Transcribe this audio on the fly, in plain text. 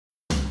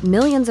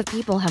Millions of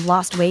people have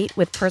lost weight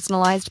with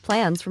personalized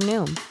plans from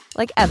Noom.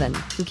 Like Evan,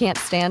 who can't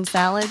stand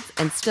salads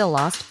and still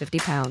lost 50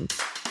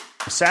 pounds.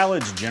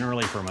 Salads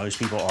generally for most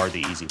people are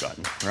the easy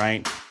button,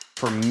 right?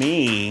 For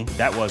me,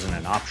 that wasn't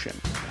an option.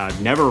 I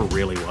never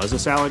really was a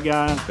salad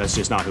guy. That's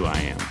just not who I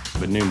am.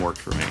 But Noom worked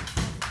for me.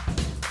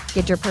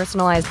 Get your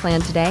personalized plan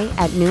today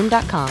at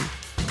Noom.com.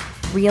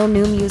 Real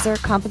Noom user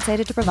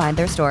compensated to provide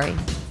their story.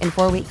 In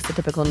 4 weeks, the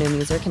typical Noom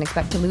user can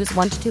expect to lose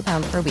 1 to 2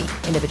 pounds per week.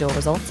 Individual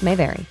results may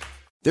vary.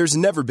 There's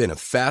never been a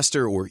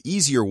faster or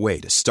easier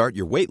way to start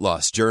your weight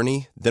loss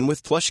journey than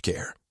with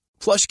PlushCare.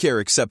 PlushCare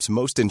accepts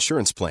most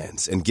insurance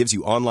plans and gives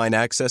you online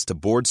access to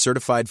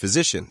board-certified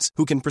physicians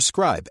who can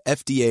prescribe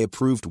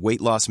FDA-approved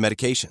weight loss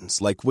medications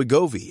like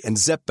Wegovy and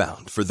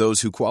Zepbound for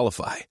those who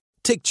qualify.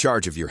 Take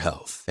charge of your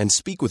health and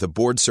speak with a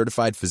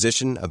board-certified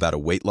physician about a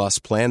weight loss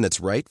plan that's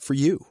right for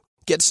you.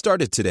 Get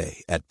started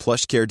today at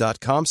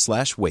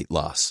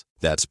plushcare.com/weight-loss.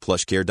 That's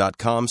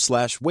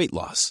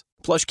plushcare.com/weight-loss.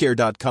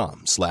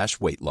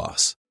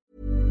 plushcare.com/weight-loss.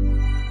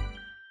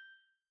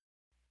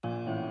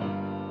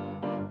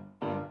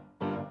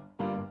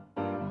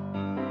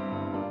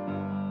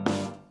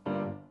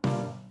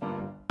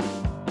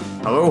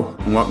 Hello,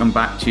 and welcome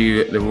back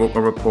to the Roker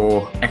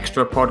Report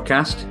Extra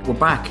podcast. We're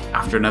back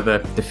after another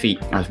defeat,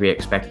 as we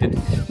expected,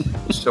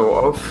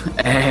 sort of.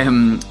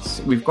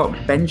 We've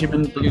got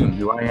Benjamin Bloom,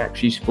 who I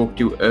actually spoke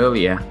to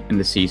earlier in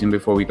the season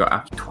before we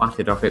got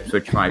twatted off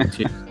Ipswich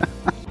 5-2.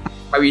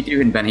 How are you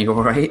doing, Benny?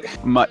 All right?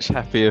 Much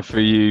happier for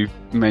you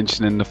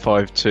mentioning the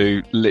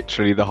 5-2,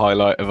 literally the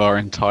highlight of our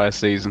entire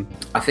season.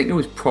 I think it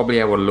was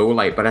probably our low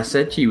light, but I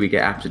said to you we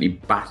get absolutely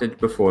battered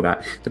before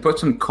that. To put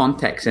some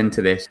context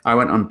into this, I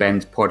went on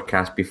Ben's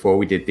podcast before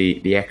we did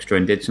the extra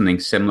and did something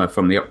similar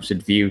from the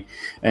opposite view,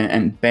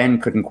 and Ben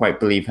couldn't quite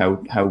believe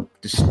how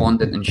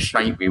despondent and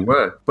shite we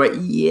were. But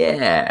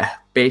yeah,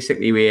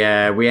 basically we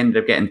ended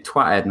up getting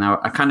twatted. Now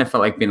I kind of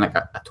felt like being like,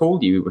 I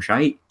told you it was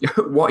shite.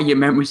 What are your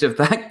memories of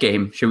that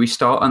game? Should we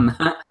start on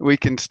that? We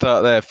can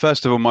start there.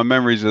 First of all, my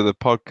memories of the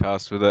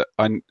podcast were that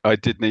I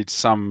did need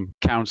some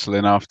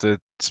counselling after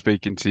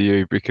speaking to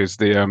you, because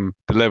the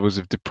levels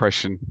of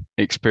depression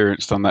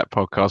experienced on that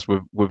podcast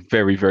were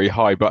very, very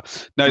high.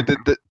 But no,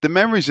 the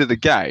memories of the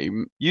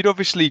game, you'd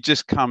obviously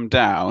just come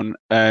down,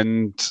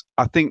 and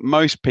I think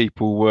most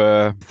people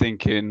were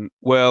thinking,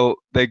 well,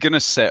 they're going to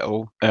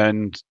settle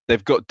and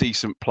they've got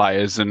decent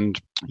players, and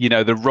you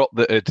know, the rot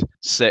that had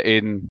set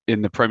in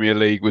the Premier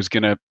League was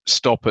going to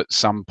stop at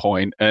some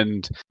point.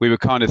 And we were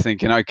kind of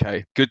thinking,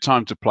 okay, good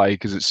time to play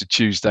because it's a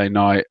Tuesday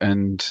night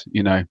and,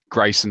 you know,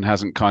 Grayson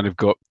hasn't kind of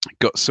got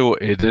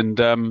sorted. And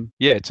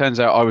yeah, it turns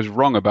out I was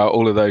wrong about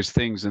all of those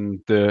things. And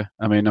I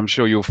mean, I'm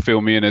sure you'll fill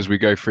me in as we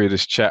go through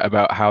this chat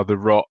about how the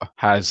rot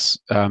has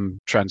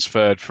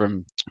transferred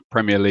from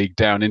Premier League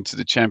down into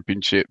the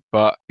Championship.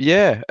 But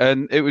yeah,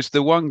 and it was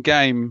the one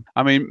game,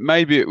 I mean,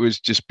 maybe it was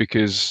just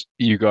because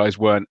you guys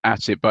weren't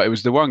at it, but it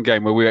was the one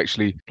game where we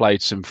actually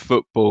played some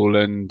football,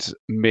 and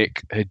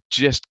Mick had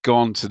just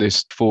gone to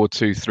this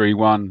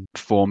 4-2-3-1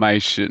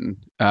 formation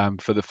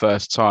for the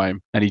first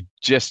time, and he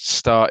just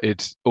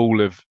started all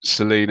of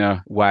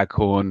Selina,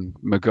 Waghorn,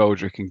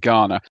 McGoldrick and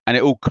Garner, and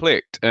it all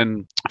clicked.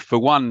 And for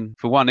one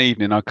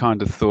evening, I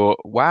kind of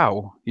thought,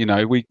 wow, you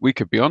know, we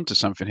could be onto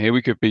something here.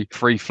 We could be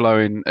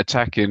free-flowing,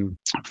 attacking,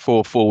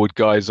 4 forward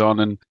guys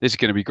on, and this is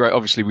going to be great.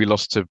 Obviously, we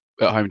lost at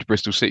home to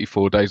Bristol City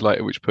 4 days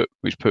later, which put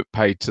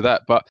paid to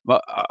that. But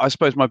I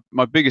suppose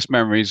my biggest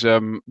memory is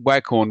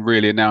Waghorn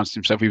really announced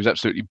himself. He was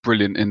absolutely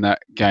brilliant in that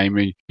game.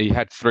 He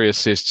had 3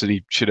 assists, and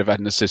he should have had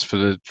an assist for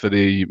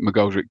the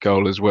McGoldrick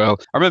goal as well.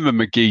 I remember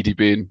McGeady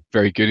being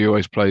very good. He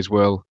always plays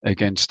well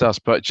against us,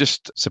 but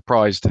just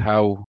surprised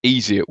how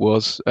easy it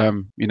was.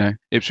 You know,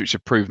 Ipswich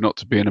have proved not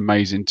to be an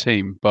amazing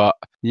team, but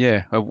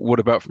yeah, what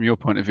about from your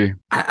point of view?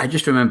 I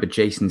just remember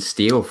Jason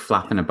Steele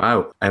flapping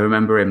about. I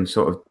remember him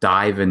sort of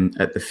diving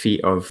at the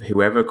feet of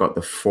whoever got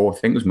the 4th. I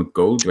think it was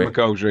McGoldrick.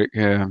 McGoldrick,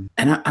 yeah.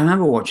 And I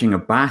remember watching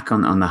it back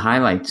on the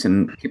highlights,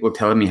 and people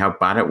telling me how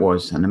bad it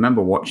was. And I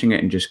remember watching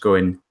it and just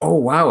going, oh,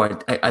 wow,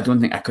 I don't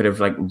think I could have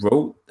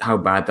wrote how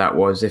bad that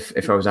was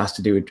if I was asked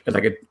to do it.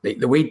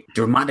 The way he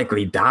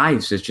dramatically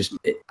dives is just,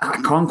 I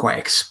can't quite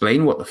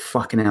explain what the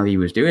fucking hell he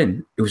was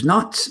doing. It was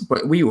nuts,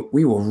 but we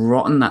were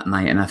rotten that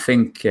night. And I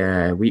think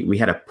we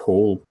had a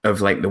poll of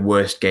the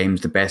worst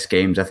games, the best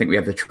games. I think we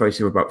had the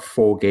choice of about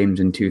 4 games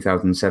in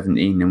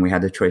 2017, and we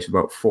had the choice of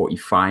about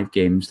 45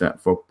 games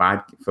for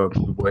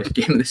the worst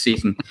game of the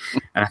season.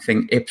 And I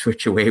think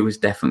Ipswich away was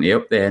definitely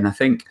up there. And I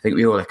think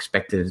we all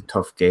expected a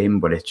tough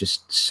game, but it's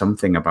just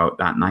something about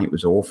that night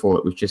was awful.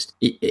 It was just,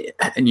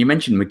 and you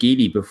mentioned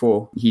McGeady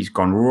before. He's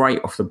gone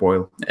right off the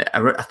boil.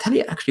 I tell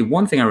you, actually,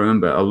 one thing I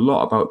remember a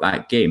lot about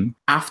that game.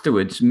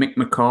 Afterwards, Mick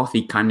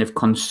McCarthy kind of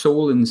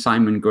consoling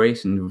Simon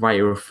Grayson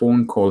via a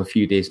phone call a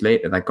few days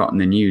later that got in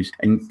the news.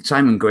 And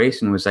Simon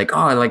Grayson was like,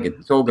 oh,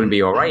 it's all going to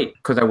be all right.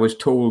 Because I was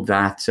told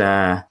that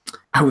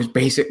I was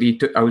basically,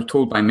 I was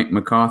told by Mick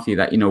McCarthy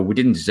that, we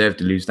didn't deserve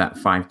to lose that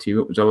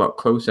 5-2. It was a lot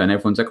closer. And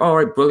everyone's like, all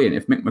right, brilliant.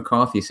 If Mick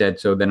McCarthy said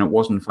so, then it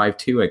wasn't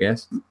 5-2, I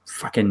guess.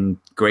 Fucking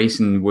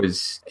Grayson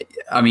was,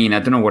 I mean, I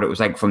don't know what it was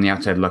like from the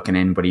outside looking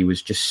in, but he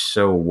was just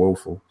so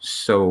woeful,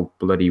 so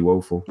bloody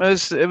woeful.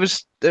 It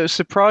was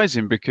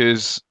surprising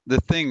because the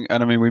thing,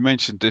 and I mean, we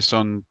mentioned this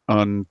on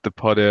the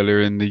pod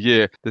earlier in the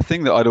year, the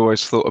thing that I'd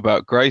always thought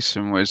about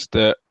Grayson was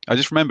that I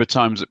just remember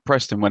times at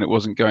Preston when it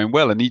wasn't going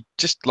well and he'd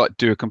just like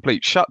do a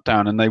complete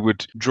shutdown and they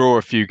would draw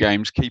a few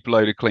games, keep a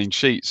load of clean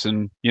sheets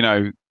and,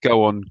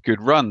 go on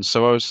good runs.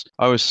 So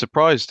I was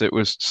surprised it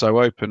was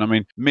so open. I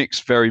mean, Mick's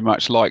very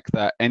much like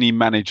that. Any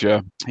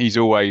manager, he's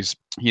always,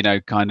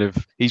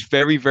 he's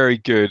very, very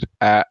good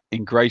at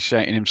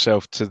ingratiating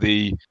himself to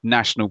the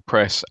national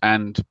press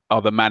and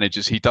other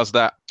managers. He does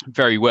that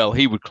very well.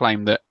 He would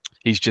claim that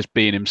he's just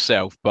being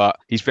himself, but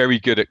he's very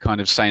good at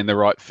kind of saying the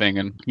right thing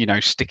and,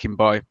 sticking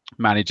by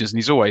managers. And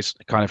he's always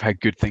kind of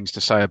had good things to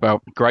say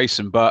about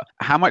Grayson. But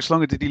how much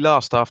longer did he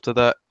last after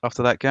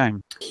that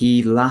game?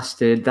 He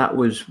lasted, that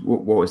was,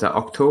 what was that,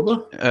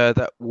 October? I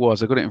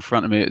got it in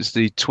front of me. It's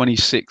the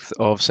 26th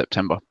of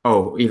September.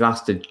 Oh, he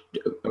lasted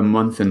a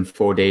month and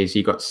 4 days.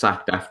 He got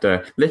sacked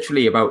after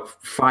literally about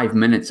 5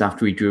 minutes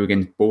after he drew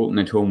against Bolton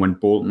at home when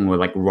Bolton were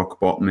like rock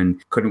bottom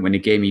and couldn't win a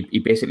game. He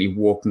basically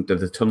walked into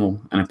the tunnel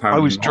and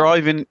apparently...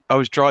 I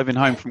was driving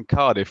home from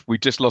Cardiff. We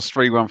just lost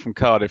 3-1 from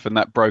Cardiff and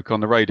that broke on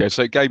the radio.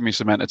 So it gave me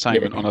some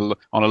entertainment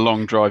on a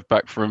long drive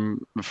back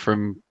from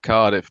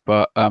Cardiff.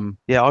 But it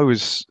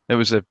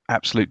was an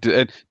absolute...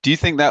 Do you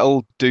think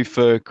that'll do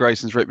for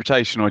Grayson's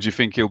reputation, or do you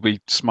think he'll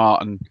be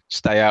smart and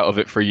stay out of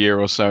it for a year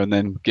or so and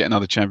then get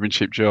another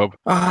Championship job?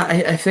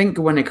 I think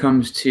when it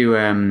comes to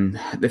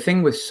the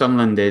thing with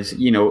Sunderland is,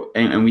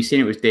 and we've seen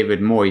it with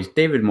David Moyes.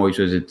 David Moyes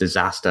was a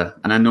disaster,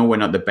 and I know we're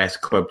not the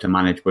best club to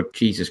manage, but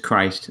Jesus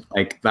Christ,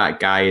 like that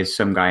guy is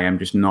some guy I'm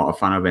just not a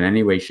fan of in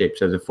any way, shape,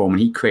 or form.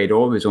 And he created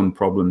all of his own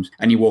problems,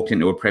 and he walked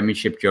into a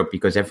Premiership job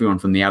because everyone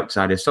from the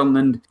outside of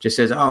Sunderland just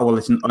says, "Oh well,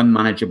 it's an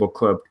unmanageable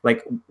club."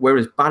 Like we're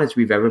as bad as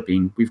we've ever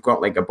been. We've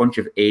got like a bunch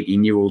of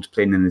 18-year-olds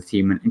playing in the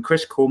team, and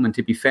Chris Coleman,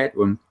 to be fair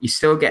to him, he's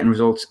still getting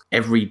results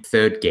every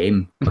third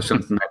game or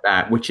something like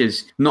that, which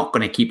is not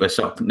going to keep us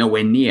up,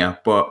 nowhere near.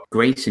 But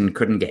Grayson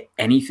couldn't get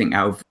anything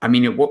out of. I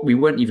mean, we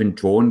weren't even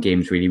drawing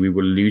games really. We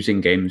were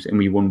losing games, and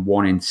we won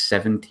 1 in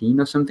 17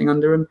 or something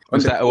under him.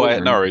 Was that away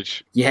at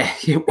Norwich? Yeah,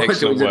 it was.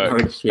 Excellent work.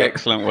 Norwich, yeah.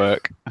 Excellent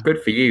work.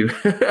 Good for you.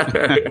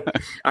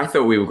 I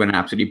thought we were going to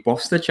absolutely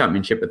boss the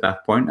Championship at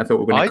that point. I thought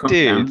we were going to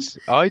come down.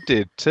 I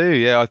did too.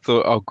 Yeah, I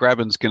thought,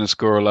 Graben's going to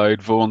score a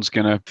load. Vaughan's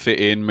going to fit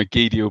in.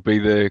 McGeady will be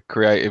the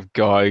creative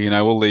guy.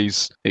 All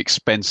these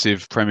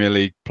expensive Premier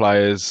League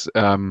players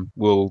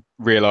will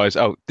realise,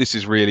 this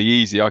is really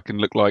easy. I can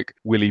look like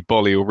Willy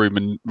Bolly or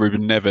Ruben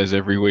Neves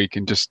every week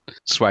and just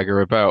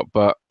swagger about.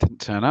 But it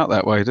didn't turn out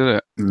that way, did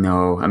it?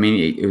 No, I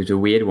mean it was a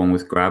weird one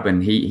with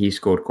Graben. He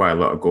scored quite a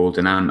lot of goals,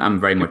 and I'm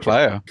very much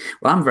player.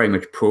 I'm very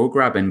much pro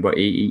Graben, but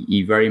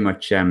he very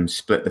much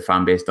split the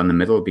fan base down the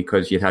middle,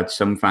 because you'd had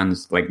some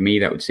fans like me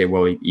that would say,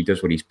 well, he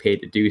does what he's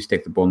paid to do,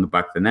 stick the ball in the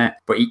back of the net,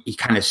 but he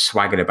kind of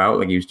swaggered about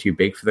like he was too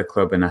big for the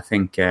club. And I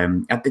think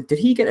did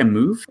he get a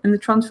move in the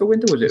transfer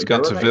window? Was it? He's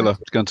gone to Villa.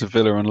 He's gone to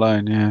Villa on loan.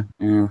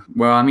 Yeah.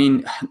 Well, I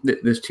mean,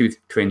 there's two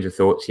trains of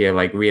thoughts here.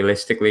 Like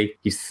realistically,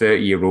 he's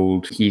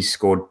 30-year-old. He's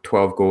scored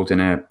 12 goals in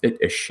a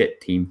shit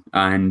team,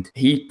 and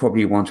he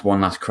probably wants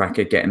one last crack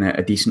at getting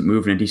a decent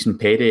move and a decent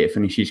payday to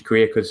finish his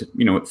career. Because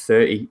at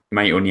 30, he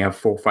might only have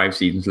 4 or 5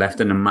 seasons left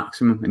in a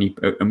maximum,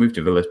 and a move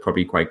to Villa is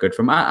probably quite good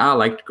for him. I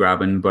liked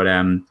Graben, but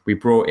we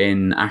brought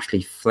in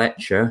Ashley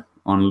Fletcher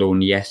on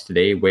loan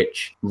yesterday,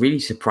 which really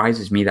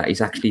surprises me that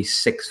he's actually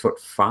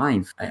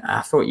 6'5".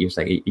 I thought he was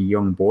like a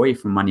young boy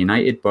from Man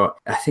United, but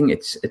I think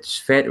it's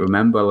fair to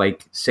remember,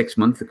 like 6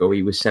 months ago,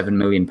 he was £7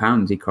 million.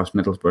 He cost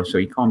Middlesbrough, so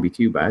he can't be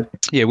too bad.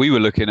 Yeah, we were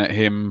looking at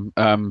him.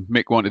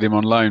 Mick wanted him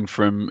on loan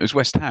from, it was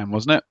West Ham,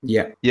 wasn't it?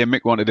 Yeah. Yeah,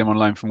 Mick wanted him on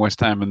loan from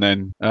West Ham, and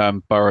then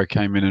Borough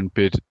came in and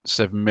bid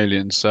 $7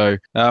 million. So,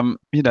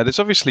 there's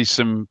obviously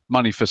some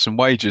money for some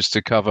wages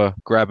to cover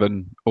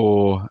Graben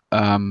or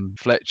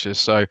Fletcher.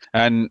 So,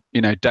 and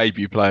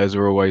debut players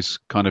are always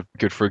kind of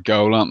good for a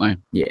goal, aren't they?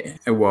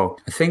 Yeah, well,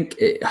 I think,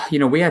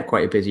 we had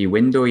quite a busy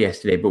window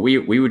yesterday, but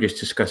we were just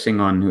discussing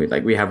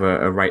we have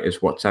a writers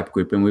WhatsApp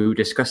group, and we were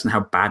discussing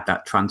how bad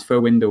that transfer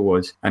window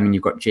was. I mean,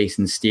 you've got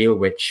Jason Steele,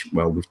 which,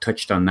 well, we've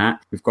touched on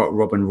that. We've got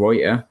Robin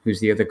Reuter,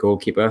 who's the other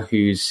goalkeeper,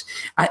 who's,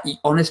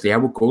 honestly,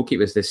 our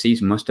goalkeepers this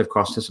season must have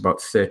cost us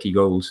about 30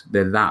 goals.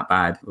 They're that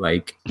bad.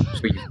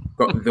 So you've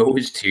got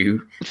those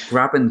two.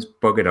 Graben's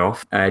buggered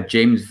off.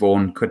 James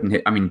Vaughan couldn't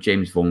hit. I mean,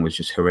 James Vaughan was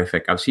just horrific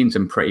horrific. I've seen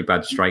some pretty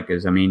bad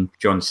strikers. I mean,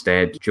 John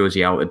Stead,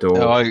 Josie Altidore.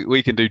 Oh,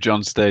 we can do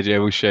John Stead. Yeah,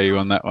 we'll show you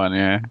on that one.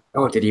 Yeah.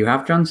 Oh, did you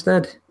have John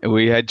Stead?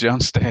 We had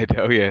John Stead.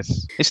 Oh,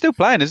 yes. He's still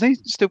playing, isn't he?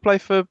 Still play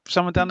for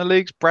someone down the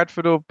leagues?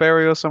 Bradford or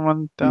Bury or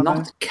someone down there?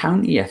 Notts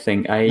County, I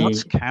think.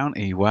 Notts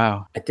County,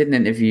 wow. I did an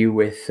interview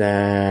with,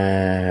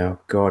 oh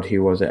God,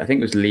 who was it? I think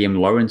it was Liam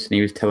Lawrence, and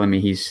he was telling me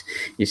he's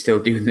still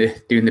doing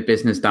the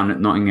business down at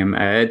Nottingham.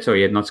 At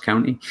Notts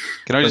County.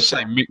 Can I just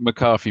say, Mick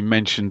McCarthy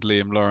mentioned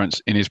Liam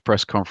Lawrence in his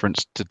press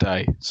conference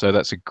today, so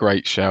that's a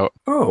great shout.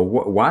 Oh,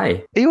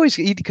 why?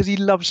 Because he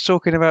loves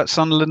talking about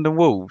Sunderland and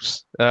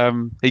Wolves.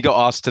 He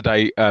got asked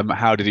today,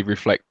 how did he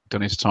reflect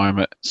on his time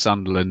at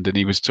Sunderland, and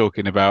he was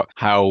talking about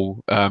how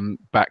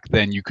back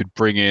then you could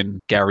bring in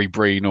Gary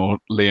Breen or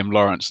Liam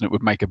Lawrence and it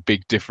would make a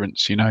big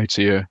difference,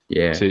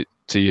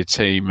 to your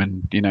team,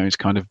 and he's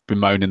kind of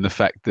bemoaning the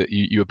fact that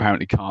you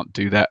apparently can't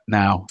do that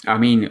now. I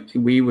mean,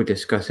 we were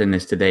discussing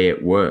this today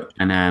at work,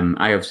 and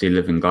I obviously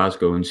live in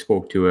Glasgow and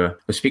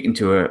was speaking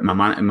to my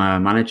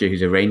manager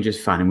who's a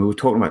Rangers fan, and we were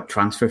talking about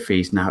transfer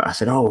fees. Now I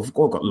said, we've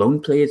got loan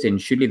players in,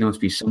 surely there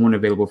must be someone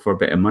available for a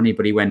bit of money.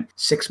 But he went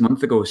 6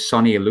 months ago,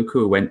 Sonny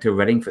Aluko went to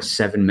Reading for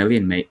 7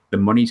 million, mate. The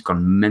money's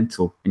gone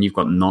mental and you've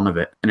got none of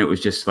it. And it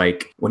was just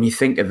like, when you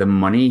think of the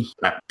money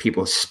that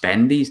people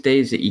spend these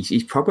days,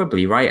 he's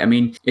probably right. I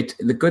mean,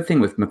 the good thing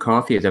with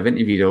McCarthy is I've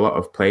interviewed a lot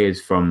of players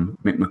from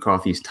Mick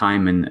McCarthy's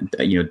time, and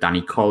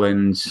Danny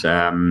Collins,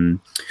 Liam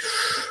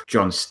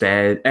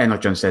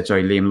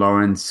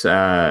Lawrence,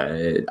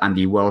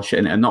 Andy Welsh,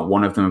 and not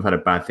one of them have had a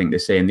bad thing to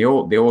say. And they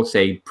all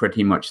say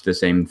pretty much the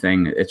same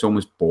thing. It's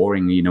almost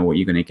boring, what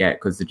you're going to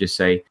get, because they just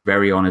say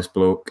very honest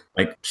bloke,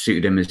 like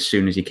suited him as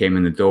soon as he came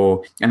in the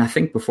door. And I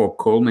think before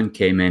Coleman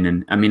came in,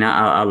 and I mean,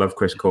 I love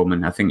Chris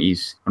Coleman. I think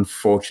he's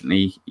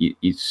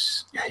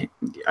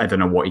I don't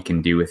know what he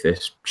can do with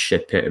this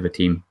shit pit of a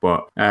team,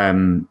 but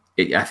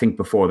I think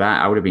before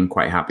that I would have been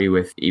quite happy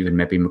with even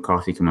maybe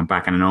McCarthy coming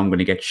back. And I know I'm going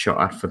to get shot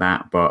at for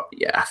that, but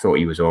yeah, I thought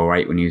he was all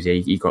right when he was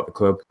here. He got the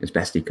club as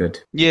best he could.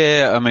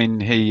 Yeah, I mean,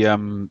 he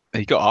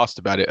got asked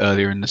about it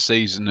earlier in the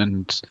season,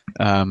 and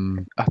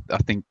I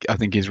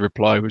think his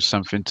reply was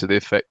something to the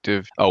effect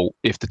of,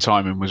 if the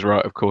timing was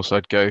right, of course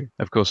I'd go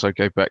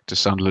back to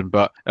Sunderland.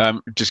 But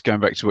just going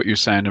back to what you were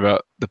saying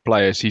about the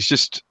players, he's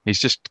just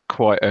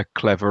quite a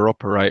clever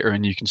operator,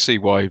 and you can see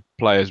why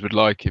players would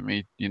like him.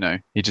 He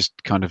just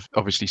kind of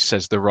obviously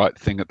says the right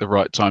thing at the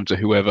right time to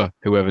whoever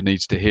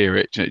needs to hear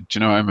it. Do you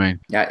know what I mean?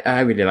 Yeah,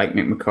 I really like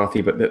Mick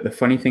McCarthy, but the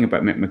funny thing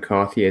about Mick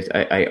McCarthy is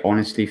I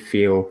honestly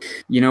feel,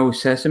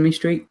 Sesame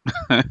Street?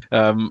 I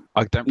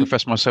don't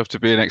profess myself to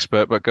be an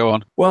expert, but go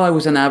on. Well, I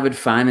was an avid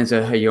fan as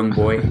a young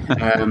boy,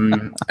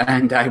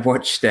 and I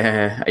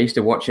used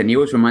to watch it, and he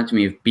always reminds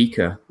me of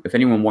Beaker. If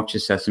anyone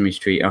watches Sesame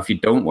Street, or if you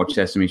don't watch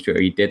Sesame Street,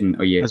 or you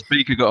didn't, or you... Has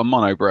Beaker got a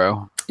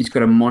monobrow? He's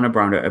got a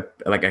monobrow,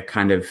 like a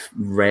kind of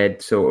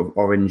red, sort of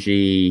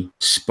orangey,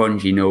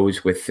 spongy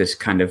nose with this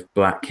kind of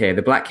black hair.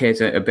 The black hair's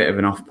a bit of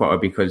an off-putter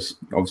because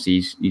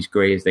obviously he's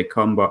grey as they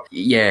come, but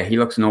yeah, he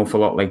looks an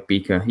awful lot like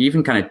Beaker. He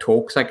even kind of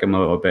talks like him a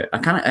little bit.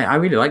 I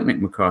really like Mick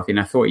McCarthy, and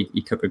I thought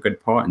he took a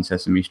good part in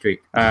Sesame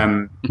Street.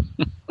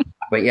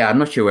 But yeah, I'm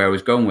not sure where I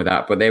was going with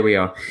that, but there we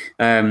are.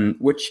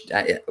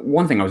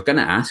 One thing I was going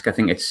to ask, I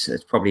think it's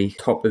probably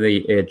top of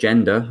the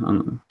agenda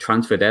on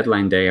transfer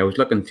deadline day. I was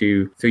looking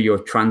through your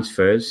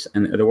transfers,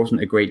 and there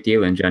wasn't a great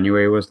deal in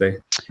January, was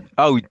there?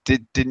 Oh,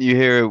 didn't you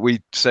hear we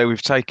say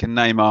we've taken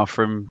Neymar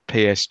from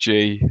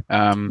PSG?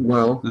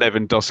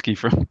 Lewandowski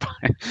from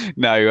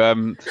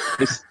no.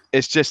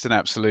 It's just an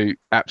absolute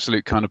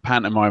kind of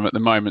pantomime at the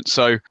moment.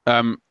 So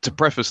to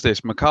preface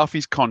this,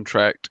 McCarthy's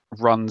contract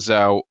runs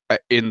out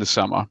in the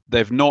summer.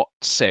 They've not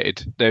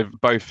said,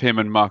 both him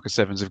and Marcus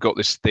Evans have got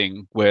this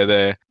thing where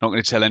they're not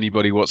going to tell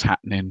anybody what's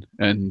happening.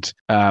 And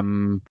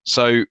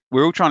so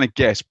we're all trying to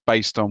guess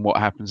based on what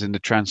happens in the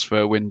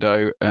transfer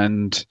window.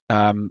 And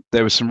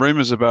there were some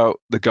rumours about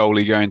the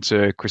goalie going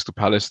to Crystal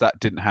Palace. That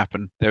didn't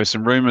happen. There were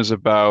some rumours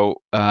about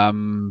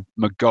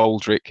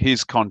McGoldrick.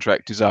 His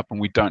contract is up and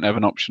we don't have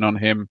an option on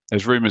him.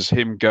 There's rumours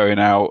him going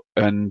out,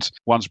 and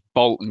once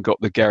Bolton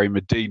got the Gary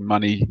Medine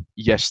money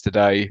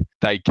yesterday,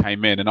 they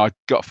came in. And I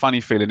got a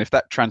funny feeling if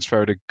that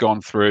transfer had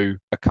gone through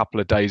a couple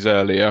of days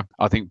earlier,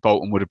 I think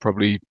Bolton would have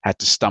probably had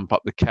to stump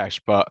up the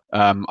cash. But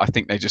I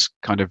think they just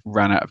kind of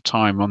ran out of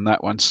time on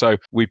that one. So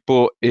we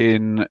bought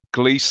in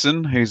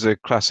Gleeson, who's a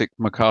classic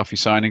McCarthy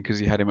signing because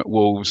he had him at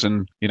Wolves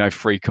and,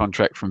 free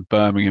contract from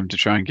Birmingham to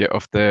try and get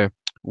off their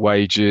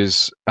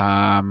wages.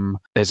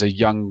 There's a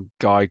young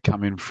guy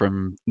coming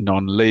from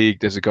non-league.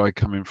 There's a guy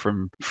coming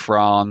from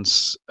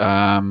France.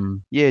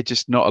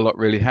 Just not a lot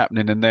really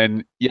happening. And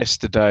then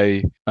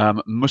yesterday,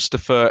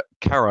 Mustafa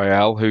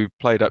Karayel, who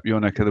played up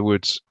your neck of the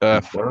woods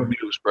from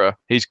Middlesbrough,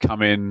 he's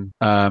come in.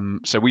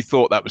 So we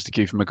thought that was the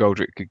key for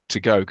McGoldrick to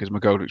go because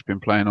McGoldrick's been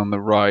playing on the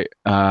right.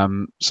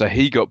 So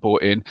he got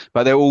bought in,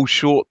 but they're all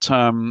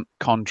short-term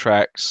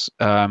contracts,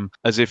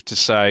 as if to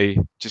say,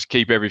 just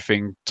keep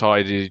everything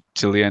tidy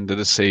till the end of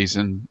the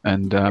season.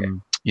 And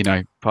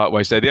part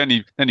ways there.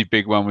 The only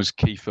big one was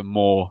Kiefer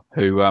Moore,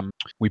 who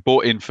we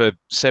bought in for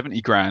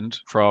 70 grand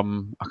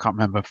from, I can't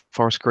remember,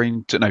 Forest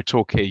Green,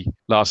 Torquay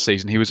last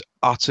season. He was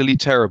utterly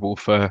terrible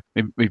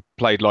he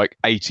played like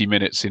 80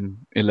 minutes in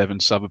 11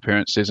 sub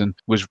appearances and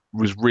was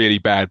really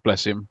bad,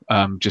 bless him.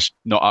 Just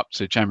not up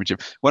to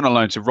championship. Went on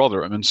loan to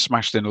Rotherham and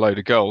smashed in a load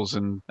of goals,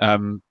 and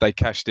they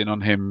cashed in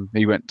on him.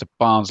 He went to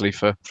Barnsley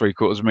for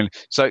 $750,000.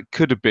 So it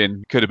could have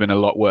been a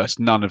lot worse.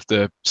 None of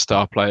the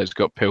star players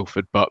got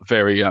pilfered, but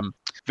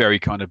very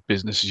kind of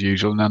business as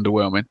usual and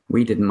underwhelming.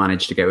 We didn't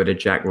manage to get rid of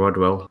Jack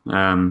Rodwell.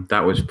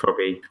 That was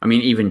probably,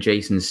 even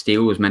Jason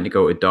Steele was meant to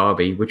go to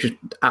Derby, which is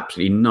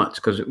absolutely nuts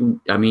because,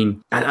 I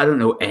don't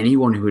know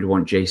anyone who would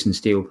want Jason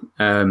Steele.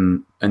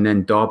 And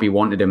then Derby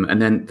wanted him,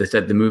 and then they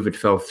said the move had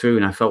fell through,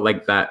 and I felt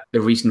like that the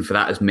reason for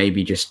that is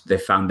maybe just they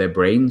found their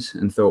brains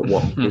and thought,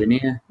 what are we doing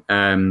here?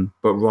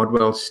 But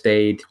Rodwell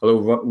stayed,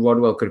 although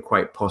Rodwell could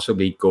quite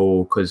possibly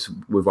go because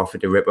we've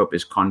offered to rip up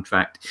his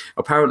contract.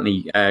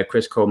 Apparently,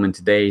 Chris Coleman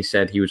today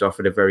said he was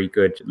offered a very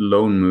good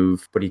loan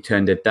move, but he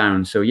turned it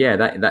down. So yeah,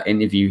 that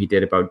interview he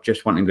did about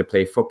just wanting to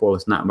play football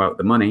is not about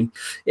the money.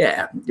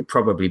 Yeah,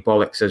 probably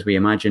bollocks as we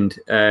imagined.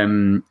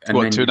 And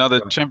to another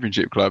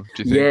championship club,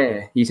 do you think?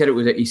 Yeah, he said it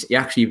was,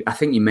 I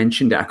think you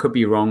mentioned it. I could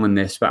be wrong on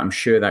this, but I'm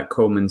sure that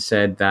Coleman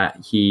said that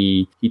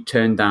he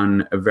turned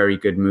down a very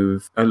good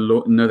move,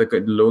 another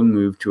good loan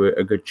move to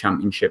a good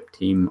championship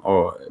team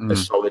or a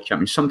solid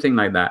champion, something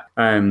like that.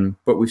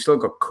 But we've still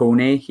got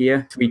Kone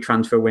here, 3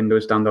 transfer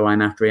windows down the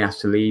line after he has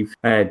to leave.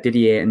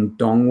 Didier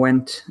Ndong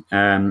went.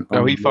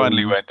 He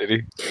finally went, did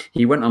he?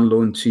 He went on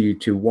loan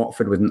to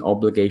Watford with an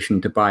obligation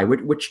to buy,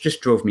 which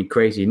just drove me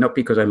crazy. Not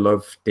because I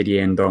love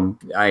Didier Ndong.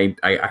 I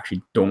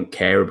actually don't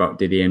care about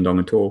Didier Ndong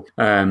at all.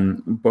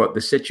 But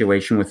the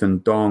situation with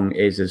Ndong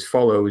is as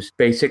follows.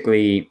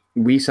 Basically,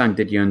 we signed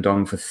Didier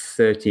Ndong for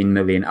 13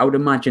 million. I would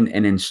imagine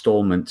in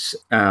installments,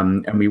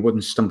 and we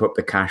wouldn't stump up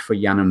the cash for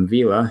Yann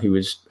Vila, who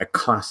is a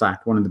class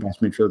act, one of the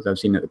best midfielders I've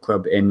seen at the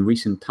club in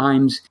recent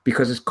times,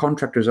 because his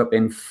contract was up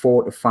in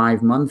 4 to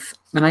 5 months.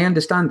 And I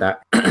understand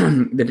that.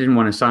 They didn't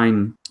want to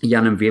sign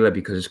Yann Vila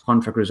because his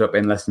contract was up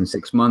in less than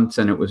 6 months,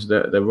 and it was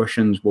the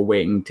Russians were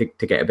waiting to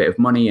get a bit of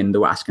money, and they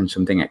were asking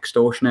something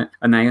extortionate.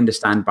 And I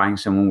understand buying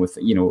someone with,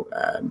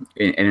 in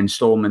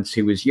installments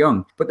who was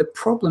young. But the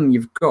problem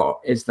you've got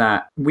is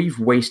that we've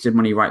wasted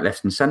money right,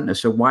 left and centre.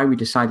 So why we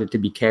decided to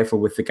be careful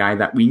with the guy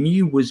that we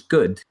knew was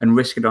good and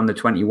risk it on the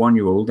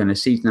 21-year-old, and a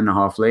season and a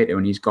half later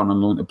when he's gone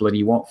on loan to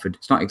bloody Watford,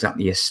 it's not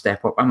exactly a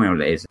step up.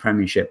 It is a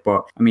Premiership,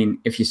 but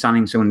if you're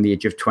signing someone at the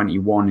age of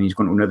 21 and he's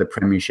going to another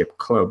Premiership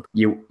club,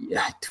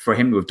 for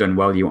him to have done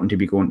well, you want him to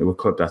be going to a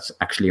club that's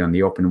actually on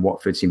the up, and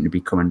Watford seem to be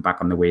coming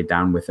back on the way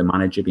down with the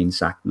manager being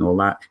sacked and all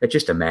that. It's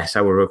just a mess.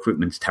 Our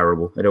recruitment's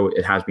terrible.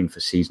 It has been for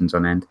seasons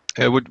on end.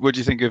 What do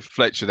you think of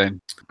Fletcher then?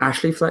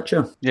 Ashley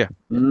Fletcher? Yeah.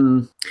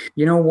 You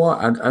know what?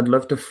 I'd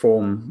love to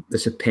form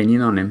this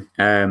opinion on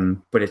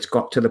him, but it's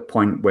got to the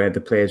point where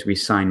the players we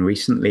signed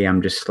recently,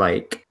 I'm just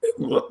like,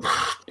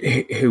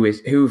 who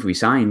have we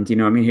signed?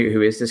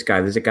 Who is this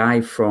guy? There's a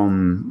guy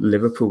from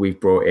Liverpool we've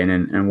brought in,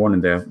 and one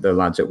of the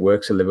lads at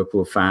work's a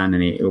Liverpool fan,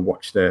 and he'll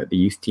watch the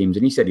youth teams,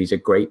 and he said he's a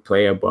great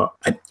player. But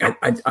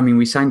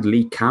we signed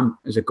Lee Camp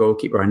as a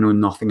goalkeeper. I know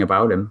nothing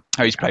about him.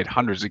 Oh, he's played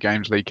hundreds of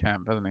games, Lee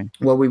Camp, hasn't he?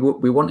 Well,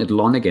 we wanted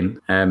Lonergan.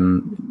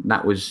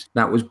 That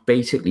was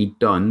basically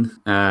done,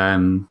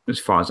 as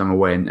far as I'm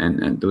aware,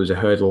 and there was a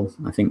hurdle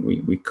I think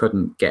we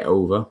couldn't get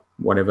over.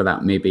 Whatever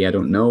that may be, I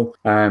don't know.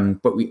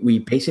 But we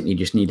basically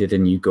just needed a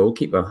new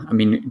goalkeeper.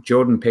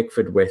 Jordan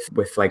Pickford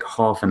with like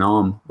half an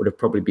arm would have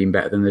probably been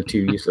better than the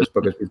 2 useless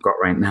buggers we've got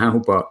right now.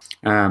 But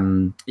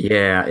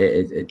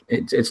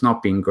it's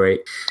not been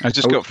great. I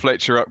just got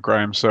Fletcher up,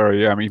 Graham.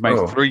 Sorry. He made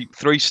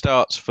three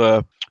starts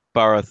for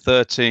Borough,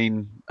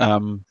 13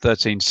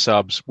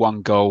 subs,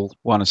 1 goal,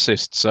 1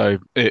 assist. So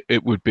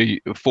it would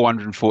be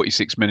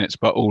 446 minutes,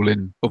 but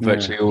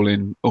virtually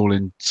all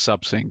in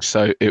sub things.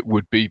 So it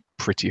would be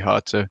pretty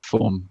hard to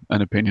form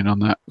an opinion on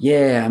that.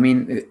 Yeah,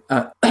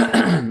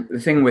 the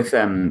thing with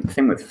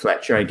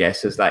Fletcher, I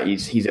guess, is that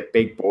he's a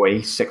big boy,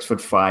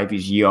 6'5",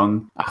 he's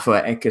young,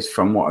 athletic, is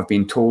from what I've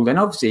been told, and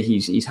obviously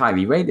he's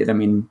highly rated.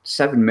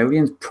 7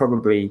 million's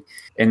probably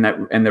in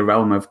the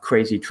realm of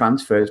crazy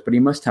transfers, but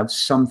he must have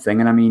something.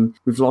 And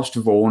we've lost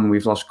Vaughan,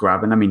 we've lost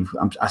Graben.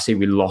 I say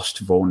we lost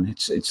Vaughan.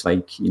 It's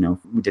like,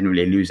 we didn't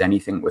really lose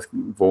anything with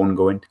Vaughan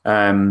going.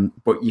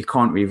 But you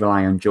can't really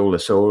rely on Joe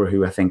Lasora,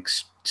 who I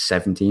think's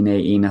 17,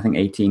 18, I think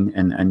 18,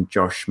 and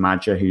Josh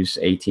Madger, who's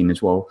 18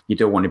 as well. You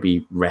don't want to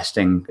be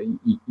resting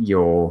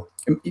your...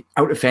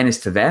 Out of fairness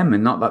to them,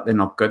 and not that they're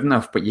not good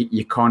enough, but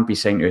you can't be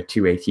saying to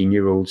 2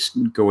 18-year-olds,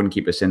 go and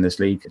keep us in this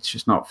league. It's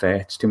just not fair.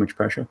 It's too much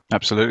pressure.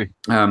 Absolutely.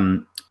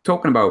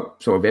 Talking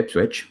about sort of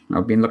Ipswich,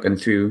 I've been looking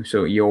through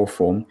sort of your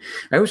form.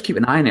 I always keep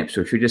an eye on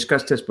Ipswich. We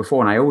discussed this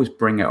before, and I always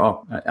bring it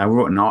up. I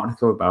wrote an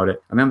article about it.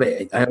 I remember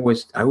I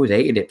always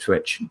hated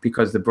Ipswich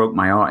because they broke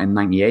my heart in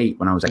 '98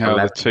 when I was like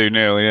 11.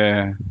 2-0,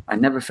 yeah. I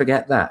never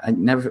forget that.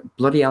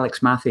 Bloody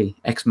Alex Matthey,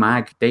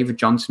 ex-Mag, David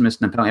Johnson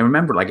missing a penalty. I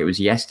remember like it was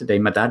yesterday.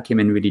 My dad came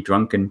in really drunk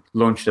drunk and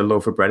launched a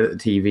loaf of bread at the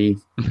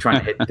TV,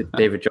 trying to hit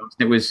David Johnson.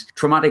 It was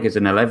traumatic as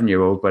an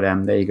 11-year-old, but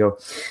there you go.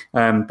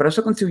 But I was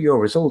looking through your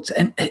results,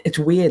 and it's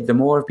weird. The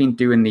more I've been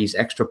doing these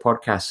extra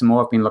podcasts, the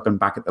more I've been looking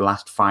back at the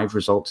last 5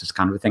 results. It's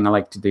kind of a thing I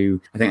like to do.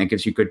 I think it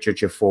gives you a good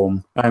judge of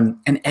form.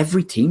 And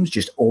every team's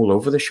just all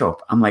over the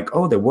shop. I'm like,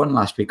 oh, they won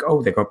last week.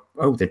 Oh,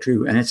 they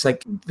drew. And it's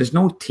like, there's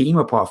no team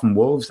apart from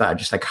Wolves that are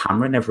just like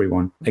hammering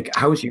everyone. Like,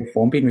 how's your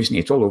form been recently?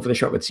 It's all over the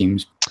shop, it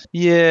seems.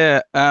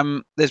 Yeah,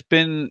 there's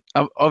been,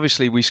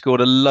 obviously we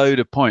scored a load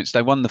of points.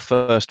 They won the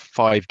first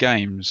 5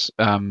 games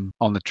on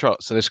the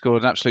trot, so they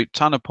scored an absolute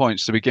ton of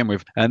points to begin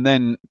with, and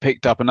then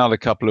picked up another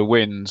couple of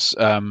wins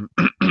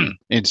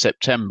in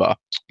September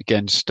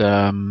against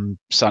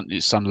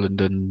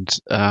Sunderland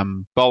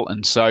and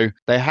Bolton. So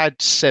they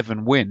had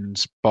 7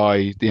 wins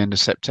by the end of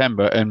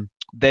September, and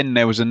then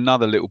there was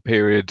another little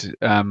period,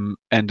 end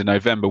of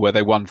November, where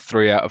they won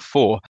 3 out of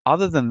 4.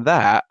 Other than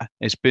that,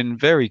 it's been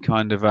very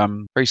kind of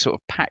very sort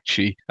of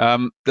patchy.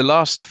 The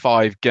last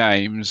 5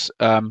 games,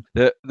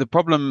 the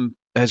problem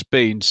has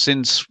been,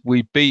 since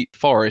we beat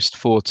Forest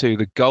 4-2,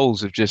 the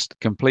goals have just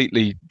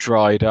completely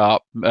dried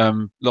up.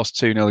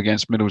 Lost 2-0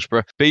 against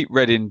Middlesbrough. Beat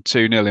Reading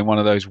 2-0 in one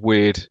of those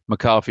weird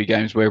McCarthy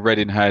games where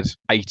Reading had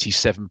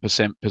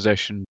 87%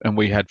 possession and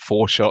we had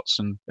 4 shots,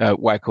 and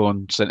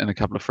Waghorn sent in a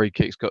couple of free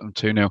kicks, got them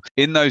 2-0.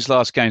 In those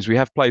last games, we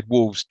have played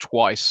Wolves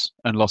twice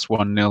and lost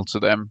 1-0 to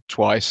them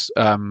twice.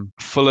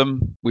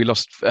 Fulham, we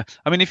lost.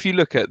 I mean, if you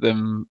look at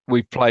them,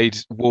 we played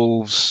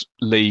Wolves,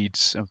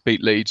 Leeds, and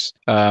beat Leeds,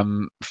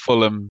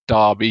 Fulham,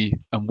 Derby,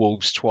 and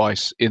Wolves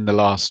twice in the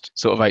last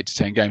sort of 8 to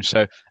 10 games.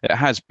 So it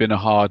has been a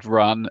hard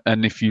run.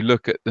 And if you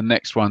look at the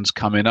next ones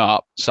coming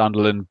up,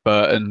 Sunderland,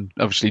 Burton,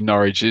 obviously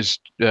Norwich is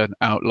an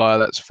outlier.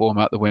 That's form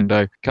out the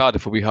window.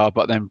 Cardiff will be hard,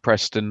 but then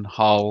Preston,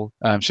 Hull.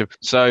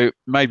 So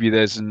maybe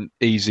there's an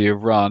easier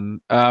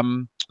run.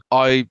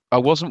 I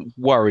wasn't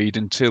worried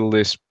until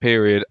this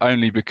period,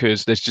 only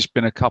because there's just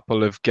been a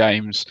couple of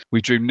games.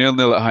 We drew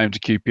 0-0 at home to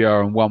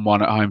QPR and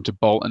 1-1 at home to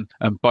Bolton,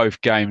 and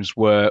both games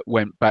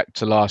went back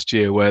to last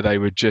year where they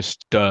were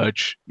just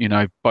dirge. You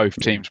know, both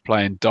teams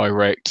playing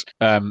direct,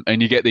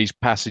 and you get these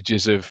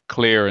passages of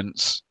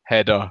clearance,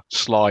 header,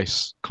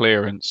 slice,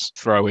 clearance,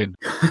 throw in,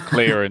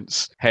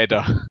 clearance,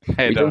 header.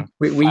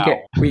 We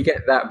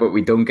get that, but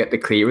we don't get the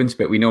clearance.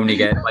 But we normally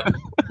get like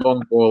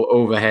long ball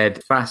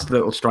overhead, fast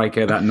little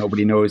striker that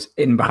nobody knows,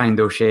 in behind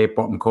O'Shea,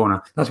 bottom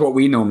corner. That's what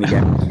we normally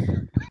get.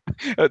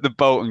 At the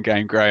Bolton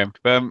game, Graham,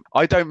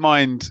 I don't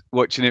mind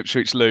watching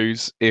Ipswich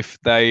lose if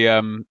they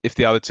if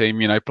the other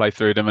team, play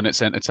through them and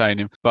it's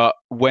entertaining. But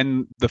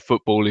when the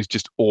football is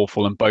just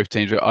awful and both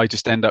teams, I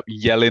just end up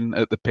yelling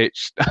at the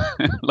pitch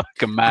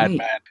like a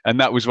madman. And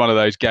that was one of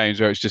those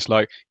games where it's just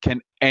like,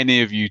 can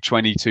any of you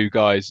 22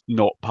 guys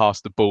not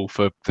pass the ball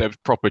for the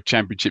proper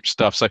championship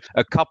stuff? So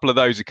a couple of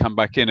those have come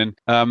back in.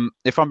 And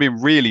if I'm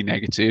being really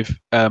negative,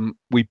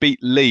 we beat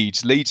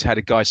Leeds. Leeds had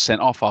a guy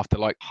sent off after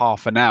like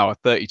half an hour,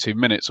 32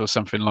 minutes or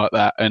something like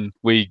that. And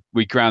we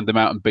ground them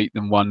out and beat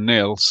them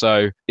 1-0.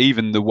 So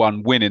even the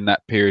one win in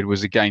that period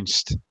was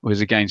against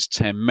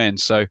 10 men.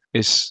 So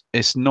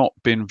it's not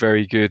been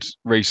very good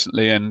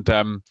recently. And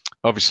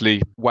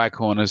obviously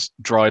Waghorn has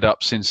dried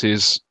up since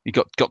he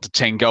got to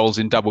 10 goals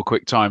in double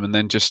quick time and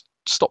then just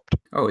stopped.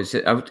 Oh, is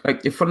it?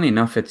 Funnily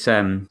enough, it's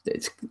kind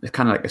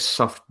of like a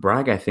soft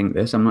brag. I think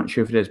this. I'm not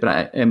sure if it is,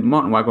 but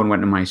Martin Waghorn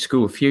went to my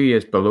school a few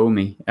years below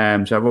me,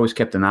 so I've always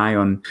kept an eye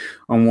on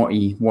what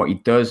he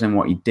does and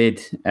what he did.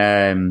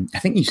 I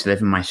think he used to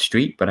live in my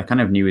street, but I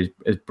kind of knew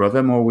his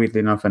brother more, weirdly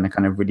enough, in a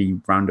kind of really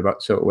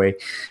roundabout sort of way.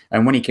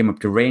 And when he came up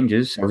to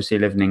Rangers, obviously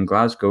living in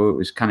Glasgow, it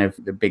was kind of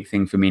the big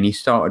thing for me. And he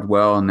started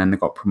well, and then they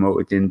got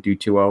promoted, didn't do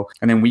too well,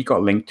 and then we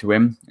got linked to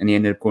him, and he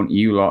ended up going to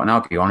you lot. And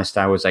I'll be honest,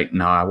 I was like,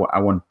 no, I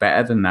want better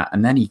than that.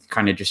 And then he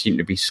kind of just seemed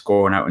to be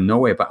scoring out of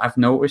nowhere. But I've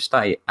noticed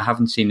that I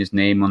haven't seen his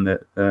name on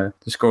the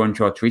scoring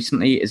charts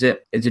recently. Is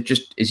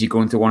he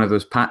going through one of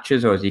those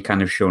patches, or has he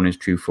kind of shown his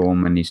true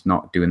form and he's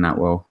not doing that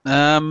well?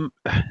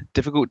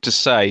 Difficult to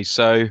say.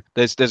 So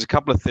there's a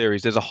couple of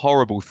theories. There's a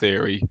horrible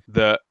theory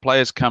that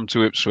players come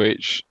to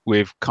Ipswich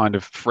with kind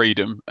of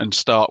freedom and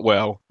start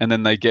well, and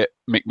then they get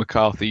Mick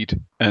McCarthy'd,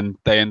 and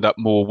they end up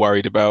more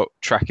worried about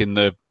tracking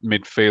the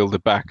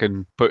midfielder back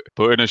and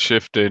putting a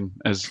shift in,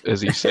 as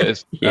he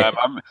says. Yeah.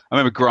 I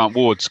remember Grant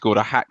Ward scored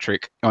a hat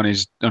trick on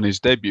his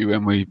debut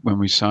when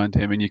we signed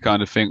him, and you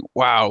kind of think,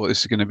 wow,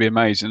 this is going to be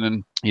amazing.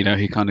 And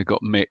he kind of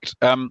got micked.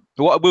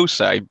 What I will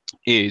say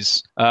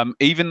is,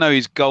 even though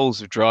his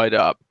goals have dried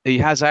up, he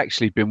has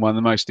actually been one of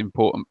the most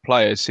important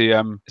players. He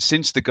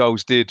since the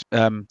goals did,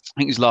 I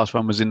think his last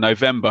one was in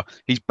November,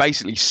 he's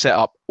basically set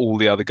up all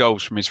the other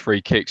goals from his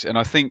free kicks. And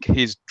I think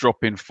his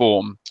drop in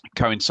form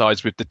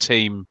coincides with the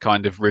team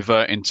kind of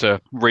reverting to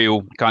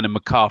real kind of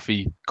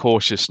McCarthy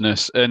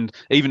cautiousness. And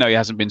even though he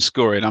hasn't been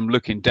scoring, I'm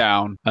looking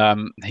down,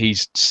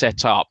 he's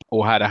set up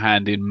or had a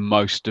hand in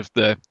most of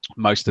the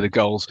most of the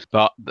goals,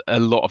 but a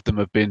lot of them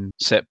have been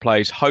set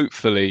plays.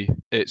 Hopefully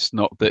it's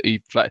not that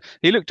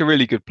he looked a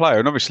really good player,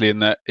 and obviously in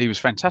that he was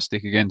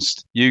fantastic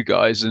against you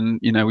guys, and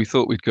we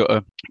thought we'd got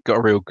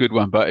a real good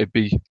one, but it'd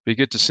be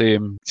good to see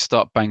him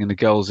start banging the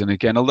goals in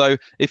again. Although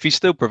if he's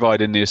still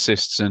providing the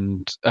assists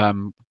and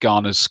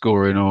Garner's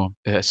scoring, or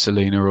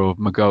Selena or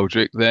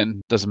McGoldrick,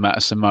 then doesn't matter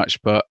so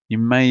much. But you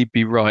may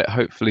be right.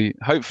 Hopefully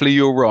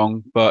you're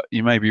wrong, but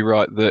you may be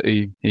right that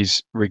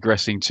he's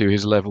regressing to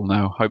his level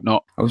now. Hope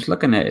not. I was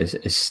looking at his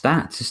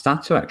stats. His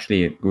stats are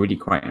actually really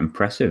quite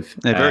impressive.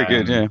 They're very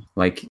good, yeah.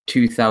 Like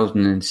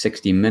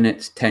 2,060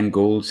 minutes, 10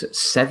 goals,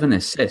 7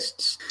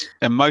 assists.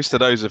 And most of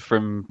those are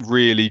from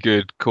really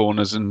good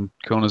corners and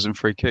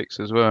free kicks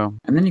as well.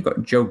 And then you've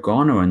got Joe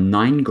Garner on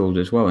 9 goals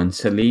as well, and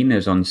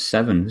Selena's on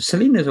 7.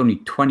 Selena's only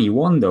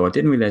 21 though. I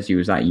didn't realise he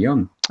was that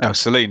young. Oh,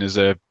 Selena's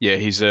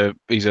he's a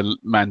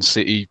Man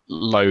City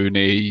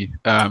loanee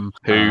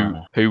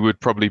who would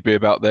probably be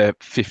about their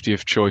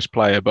 50th choice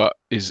player, but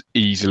is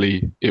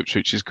easily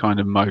Ipswich's kind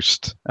of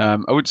most. I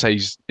wouldn't say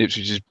he's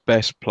Ipswich's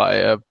best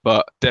player,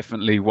 but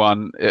definitely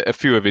one. A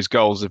few of his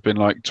goals have been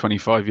like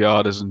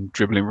 25-yarders and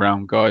dribbling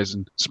around guys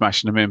and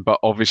smashing them in. But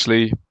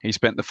obviously, he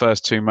spent the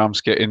first 2 months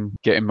getting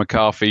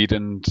McCarthy'd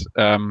and.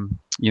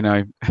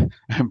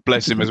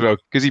 Bless him as well,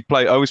 because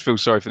I always feel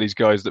sorry for these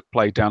guys that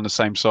play down the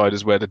same side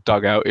as where the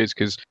dugout is,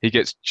 because he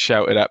gets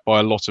shouted at by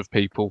a lot of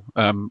people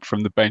from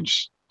the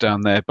bench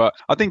down there. But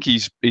I think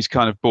he's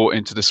kind of bought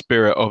into the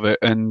spirit of it,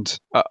 and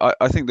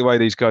I think the way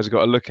these guys have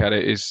got to look at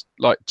it is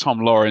like Tom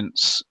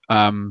Lawrence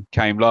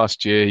came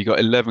last year. He got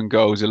 11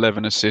 goals,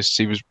 11 assists.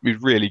 He was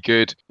really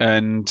good,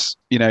 and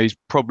he's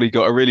probably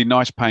got a really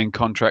nice paying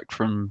contract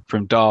from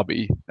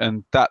Derby,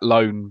 and that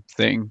loan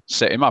thing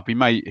set him up. He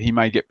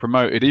may get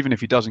promoted. Even if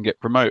he doesn't get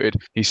promoted,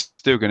 he's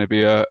still going to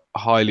be a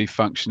highly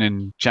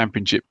functioning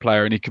Championship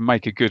player, and he can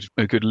make a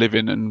good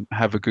living and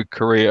have a good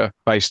career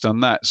based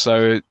on that.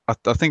 So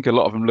I think a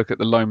lot of them look at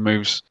the loan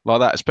moves like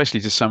that, especially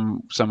to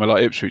somewhere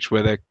like Ipswich,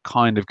 where they're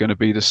kind of going to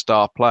be the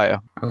star player.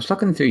 I was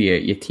looking through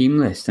your team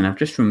list, and I've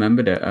just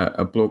remembered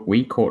a bloke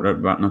we caught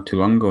about not too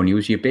long ago, and he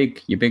was your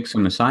big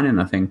summer signing,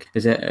 I think.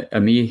 Is it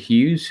Amir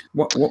Hughes?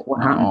 What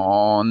happened?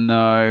 Oh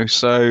no!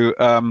 So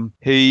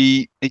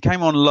he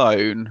came on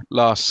loan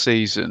last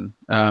season,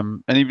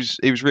 and he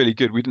was really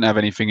good. We didn't have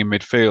anything in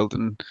midfield,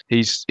 and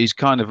he's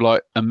kind of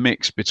like a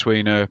mix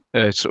between a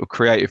sort of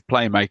creative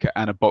playmaker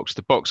and a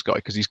box-to-box guy,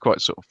 because he's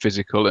quite sort of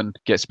physical and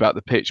gets about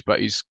the pitch, but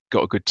he's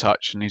got a good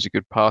touch and he's a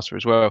good passer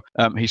as well.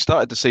 He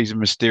started the season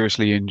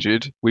mysteriously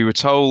injured. We were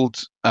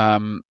told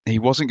he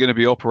wasn't going to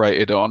be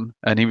operated on,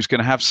 and he was going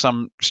to have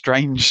some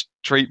strange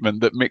treatment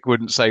that Mick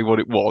wouldn't say what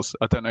it was.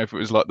 I don't know if it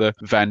was like the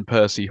Van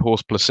Persie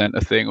horse placenta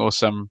thing, or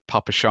some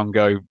Papa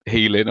Shango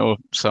healing, or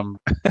some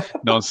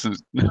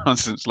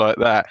nonsense like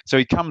that. So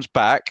he comes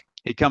back.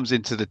 He comes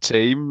into the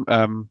team,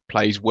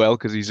 plays well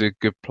because he's a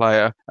good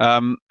player,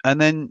 and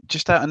then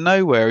just out of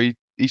nowhere,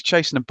 he's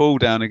chasing a ball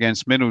down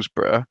against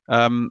Middlesbrough,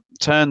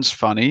 turns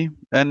funny,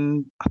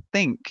 and I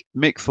think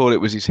Mick thought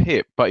it was his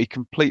hip, but he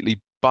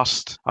completely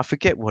bust. I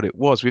forget what it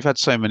was. We've had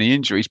so many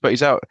injuries, but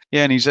he's out.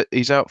 Yeah, and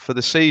he's out for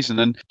the season.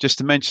 And just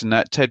to mention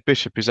that, Ted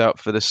Bishop is out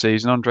for the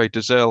season. Andre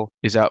Dozzell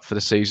is out for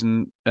the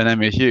season, and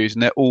Emir Hughes,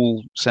 and they're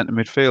all centre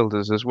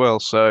midfielders as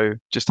well. So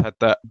just had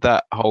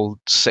that whole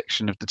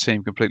section of the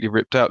team completely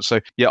ripped out.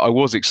 So yeah, I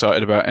was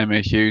excited about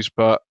Emir Hughes,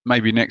 but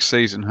maybe next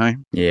season, hey?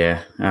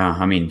 Yeah,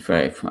 I mean,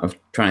 I'm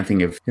trying to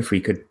think of if we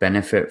could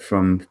benefit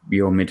from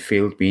your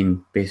midfield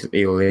being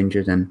basically all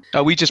injured. And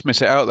we just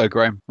miss it out though,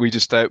 Graham. We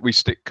just we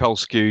stick Cole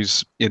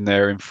Skews in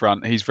there in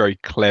front. He's very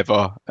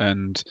clever,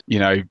 and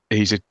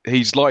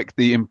he's like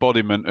the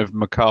embodiment of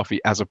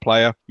McCarthy as a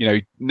player.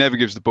 He never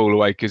gives the ball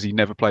away because he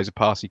never plays a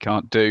pass he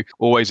can't do.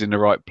 Always in the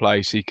right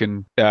place. He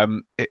can.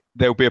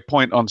 There'll be a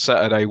point on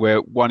Saturday where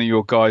one of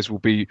your guys will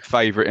be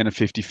favourite in a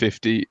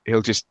 50-50.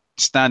 He'll just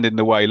stand in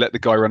the way, let the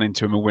guy run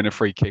into him and win a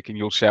free kick, and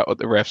you'll shout at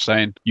the ref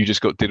saying you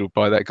just got diddled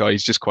by that guy.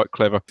 He's just quite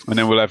clever. And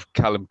then we'll have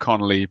Callum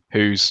Connolly,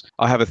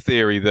 I have a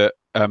theory that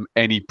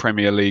any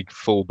Premier League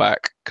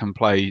fullback can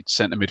play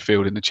centre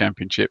midfield in the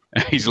Championship.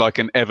 He's like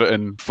an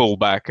Everton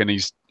fullback, and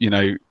he's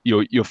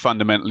you're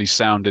fundamentally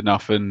sound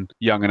enough and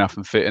young enough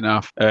and fit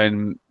enough,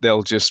 and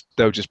they'll just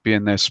be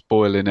in there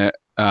spoiling it.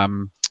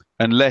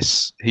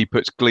 Unless he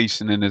puts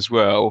Gleeson in as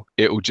well,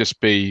 it will just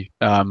be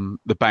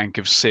the bank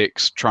of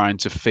 6 trying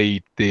to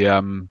feed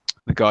the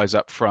guys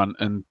up front,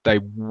 and they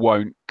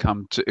won't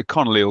come to.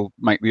 Connolly will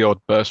make the odd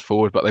burst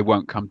forward, but they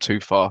won't come too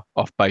far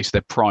off base.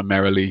 They're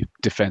primarily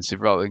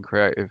defensive rather than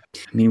creative.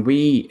 I mean,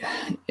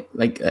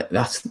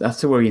 that's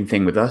the worrying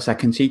thing with us. I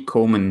can see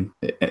Coleman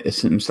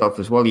himself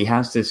as well. He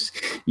has this.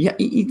 Yeah,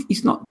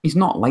 he's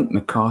not like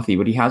McCarthy,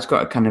 but he has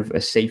got a kind of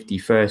a safety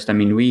first. I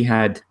mean, we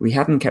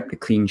hadn't kept a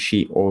clean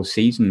sheet all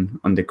season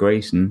under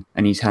Grayson,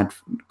 and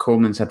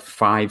Coleman's had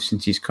 5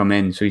 since he's come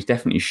in, so he's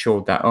definitely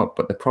showed that up.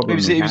 But the problem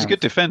he was a good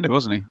defender,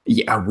 wasn't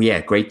he?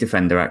 Yeah, great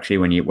defender actually.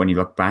 When you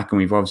look back, and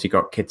we've obviously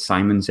got Kit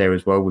Simons there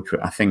as well, which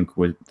I think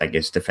was like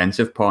his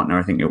defensive partner,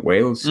 I think, at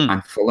Wales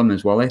and Fulham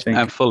as well, I think.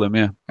 And Fulham,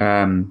 yeah.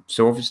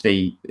 So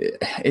obviously,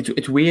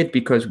 it's weird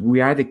because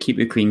we either keep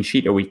a clean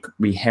sheet or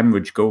we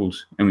hemorrhage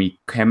goals, and we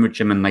hemorrhage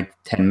them in like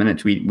 10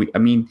 minutes. We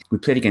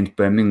played against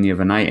Birmingham the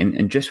other night,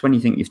 and just when you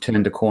think you've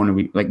turned a corner,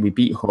 we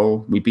beat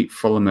Hull, we beat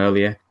Fulham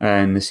earlier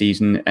in the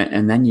season,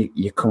 and then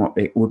you come up,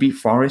 we beat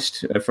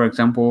Forest, for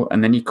example,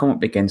 and then you come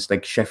up against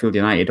like Sheffield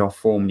United off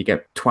form, you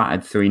get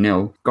twatted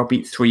 3-0, got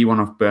beat 3-1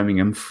 off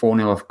Birmingham,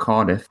 4-0 off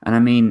Cardiff, and I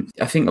mean,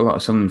 I think a lot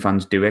of Sunderland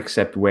fans do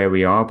accept where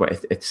we are,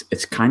 but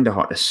it's kind of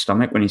hard to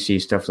stomach when you see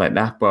stuff like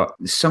that. But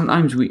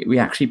sometimes we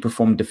actually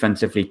perform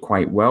defensively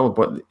quite well,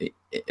 but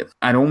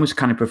I'd almost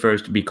kind of prefer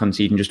us to be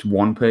conceding just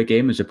one per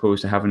game as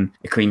opposed to having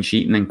a clean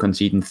sheet and then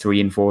conceding 3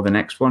 and 4 the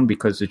next one,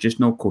 because there's just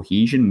no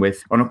cohesion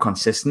or no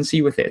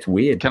consistency with it. It's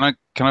weird. Can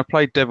I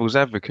play devil's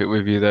advocate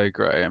with you though,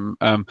 Graham?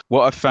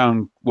 What I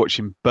found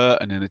watching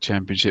Burton in the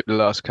Championship the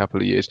last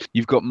couple of years,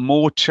 you've got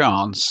more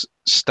chance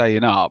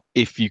staying up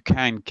if you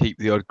can keep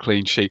the odd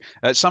clean sheet.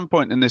 At some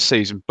point in this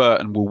season,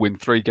 Burton will win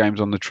 3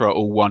 games on the trot,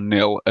 all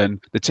 1-0,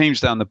 and the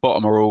teams down the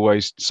bottom are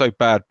always so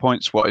bad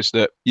points-wise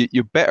that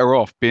you're better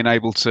off being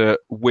able to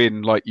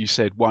win, like you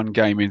said, 1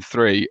 game in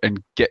 3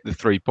 and get the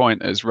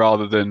 3-pointers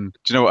rather than,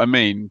 do you know what I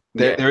mean?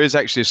 There is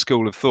actually a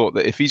school of thought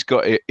that if he's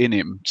got it in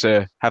him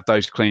to have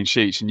those clean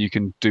sheets and you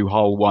can do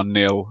Hull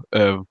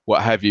 1-0,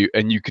 what have you,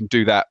 and you can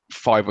do that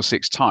 5 or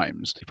 6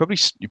 times,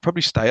 you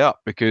probably stay up,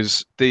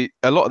 because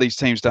a lot of these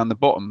teams down the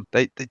bottom,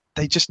 they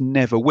just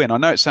never win. I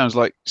know it sounds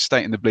like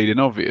stating the bleeding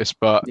obvious,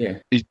 but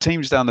the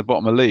teams down the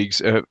bottom of leagues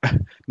are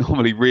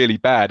normally really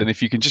bad, and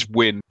if you can just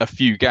win a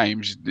few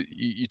games,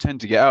 you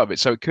tend to get out of it.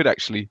 So it could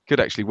actually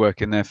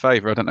work in their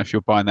favour. I don't know if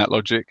you're buying that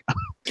logic.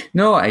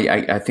 No,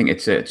 I think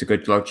it's a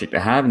good logic to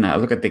have. And I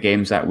look at the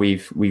games that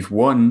we've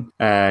won.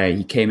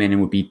 He came in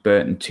and we beat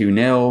Burton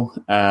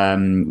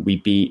 2-0.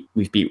 We've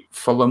beat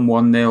Fulham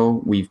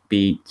 1-0. We've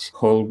beat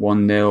Hull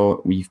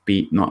 1-0. We've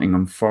beat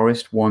Nottingham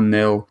Forest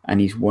 1-0. And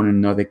he's won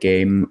another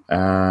game.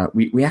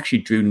 We actually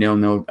drew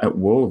 0-0 at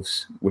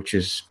Wolves, which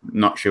is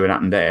not sure what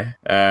happened there.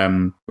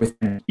 With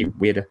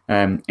weirder.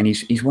 And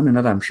he's won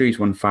another. I'm sure he's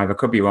won 5. I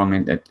could be wrong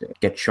and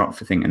get shot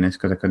for thinking this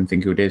because I couldn't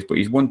think who it is. But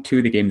he's won 2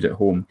 of the games at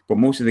home. But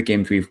most of the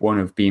games we've won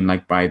have been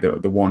like by the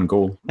 1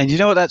 goal. And you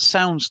know what that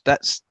sounds?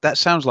 That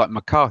sounds like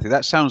McCarthy.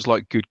 That sounds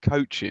like good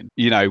coaching.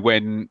 You know,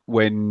 when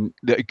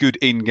good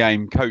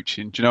in-game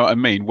coaching. Do you know what I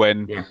mean?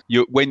 When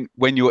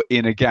you're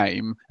in a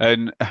game,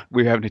 and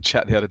we were having a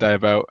chat the other day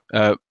about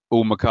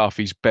all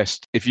McCarthy's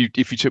best. If you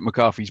took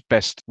McCarthy's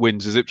best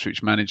wins as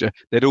Ipswich manager,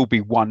 they'd all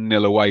be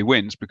 1-0 away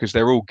wins, because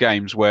they're all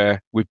games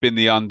where we've been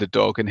the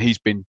underdog and he's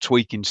been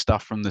tweaking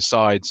stuff from the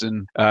sides,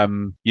 and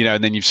and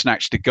then you've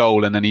snatched a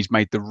goal and then he's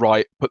put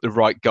the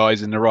right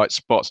guys in the right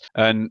spots.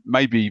 And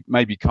maybe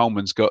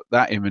Coleman's got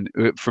that in,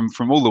 and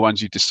from all the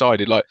ones you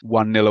decided, like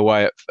 1-0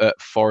 away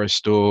at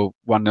Forest, or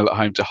 1-0 at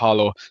home to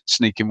Hull, or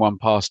sneaking one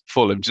past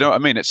Fulham. Do you know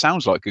what I mean? It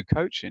sounds like good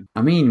coaching.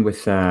 I mean,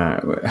 with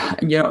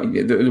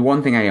the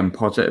one thing I am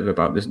positive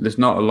about, there's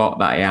not a lot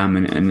that I am,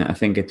 and I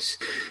think it's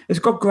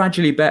got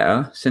gradually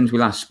better since we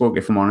last spoke,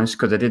 if I'm honest,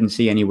 because I didn't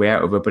see any way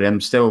out of it. But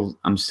I'm still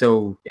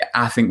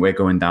I think we're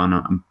going down.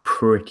 I'm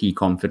pretty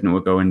confident we're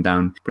going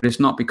down, but it's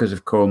not because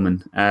of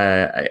Coleman.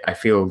 I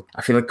feel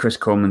like Chris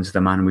Coleman's the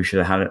man we should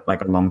have had it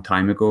like a long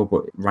time ago,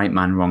 but right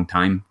man, wrong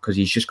time, because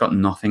he's just got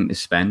nothing to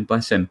spend,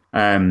 bless him.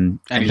 And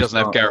he doesn't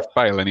have Gareth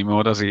Bale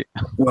anymore, does he?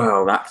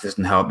 Well, that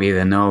doesn't help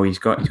either. No, he's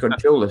got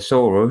Joe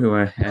Lasoro, who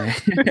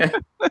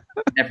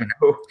never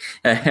know.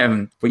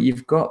 But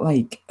you've got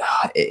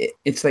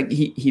it's like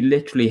he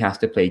literally has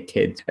to play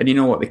kids, and you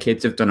know what, the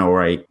kids have done all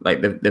right.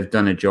 Like they've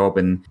done a job,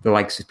 and the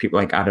likes of people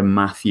like Adam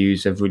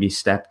Matthews have really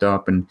stepped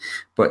up.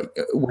 But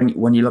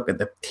when you look at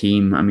the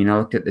team, I mean, I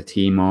looked at the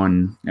team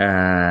on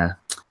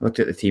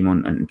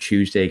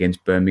Tuesday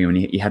against Birmingham,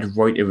 and he had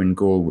Reuter in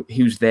goal.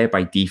 He was there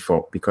by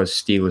default because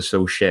Steele is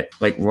so shit.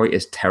 Like,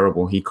 Reuter's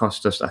terrible. He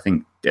cost us, I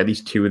think, at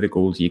least 2 of the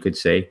goals, you could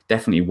say.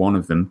 Definitely one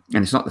of them.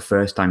 And it's not the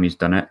first time he's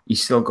done it.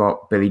 He's still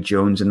got Billy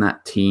Jones in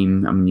that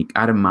team. I mean,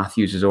 Adam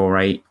Matthews is all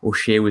right.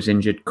 O'Shea was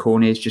injured.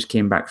 Kone's just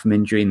came back from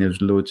injury, and there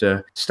was loads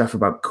of stuff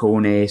about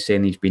Kone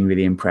saying he's been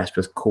really impressed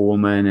with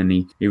Coleman, and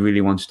he really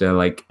wants to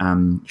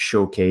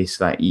showcase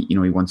that he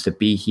wants to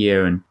be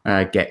here and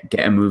get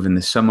a move in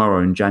the summer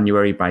or in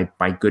January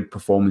by good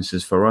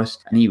performances for us.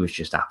 And he was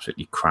just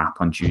absolutely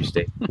crap on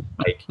Tuesday.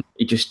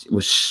 He just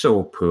was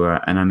so poor.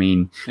 And I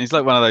mean, he's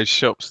like one of those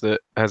shops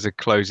that has a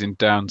closing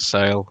down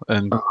sale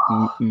and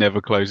never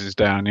closes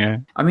down. Yeah.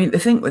 I mean, the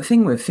thing with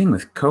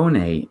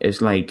Kone is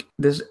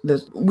there's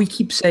we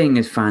keep saying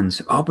as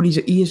fans, but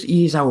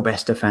he is our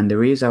best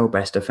defender. He is our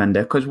best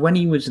defender, because when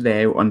he was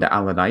there under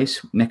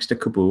Allardyce next to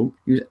Kabul,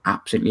 he was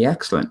absolutely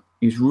excellent.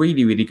 He was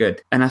really, really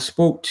good. And I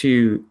spoke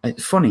to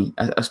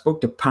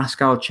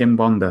Pascal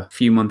Chimbonda a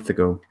few months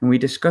ago, and we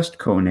discussed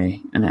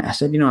Kone. And I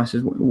said,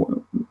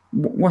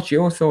 what's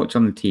your thoughts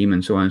on the team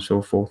and so on and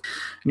so forth.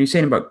 And he was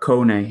saying about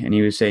Kone, and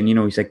he was saying,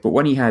 he's like, but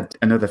when he had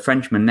another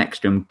Frenchman next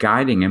to him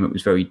guiding him, it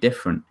was very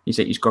different. He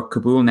said he's got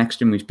Kaboul next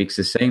to him who speaks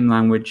the same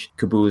language.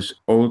 Kaboul's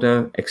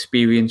older,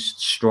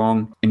 experienced,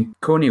 strong, and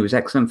Kone was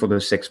excellent for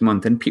those 6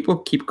 months. And people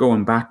keep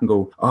going back and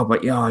go, oh,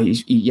 but yeah,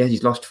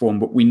 he's lost form,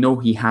 but we know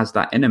he has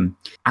that in him.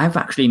 I've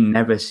actually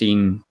never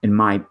seen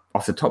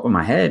off the top of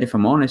my head, if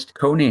I'm honest,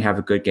 Kone have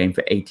a good game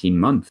for 18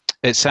 months.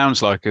 It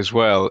sounds like as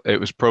well,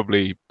 it was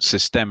probably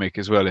systemic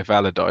as well. If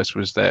Allardyce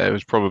was there, it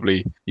was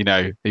probably,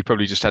 he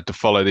probably just had to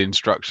follow the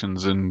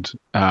instructions and,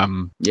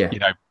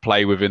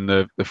 play within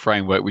the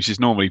framework, which is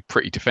normally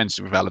pretty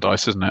defensive with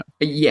Allardyce, isn't it?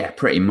 Yeah,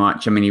 pretty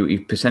much. I mean, he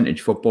percentage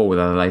football with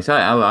Allardyce.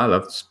 I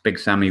loved Big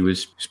Sammy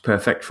was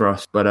perfect for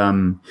us. But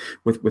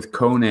with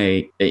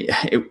Kone,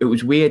 it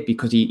was weird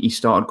because he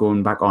started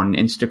going back on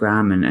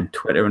Instagram and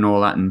Twitter and all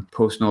that and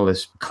posting all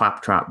this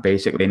claptrap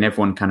basically, and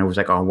everyone kind of was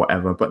like, oh,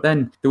 whatever. But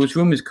then there was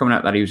rumours coming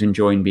out that he was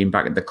enjoying being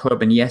back at the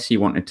club, and yes, he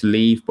wanted to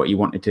leave, but he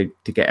wanted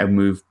to get a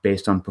move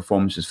based on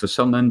performances for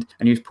Sunderland,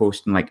 and he was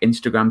posting like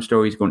Instagram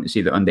stories going to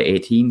see the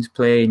under-18s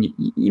play, and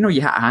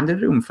you handed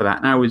it to him for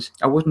that. And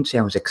I wouldn't say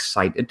I was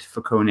excited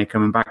for Kone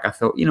coming back. I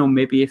thought,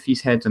 maybe if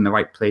his head's in the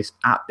right place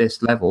at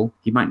this level,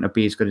 he might not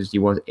be as good as he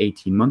was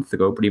 18 months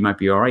ago, but he might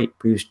be all right.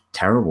 But he was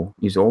terrible.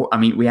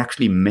 We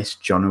actually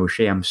missed John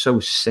O'Shea. I'm so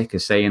sick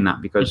of saying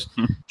that because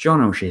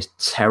John O'Shea is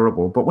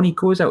terrible. But when he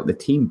goes out the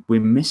team, we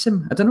miss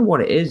him. I don't know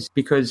what it is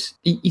because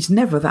he's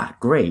never that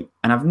great.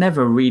 And I've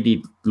never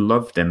really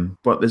loved him.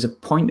 But there's a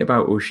point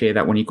about O'Shea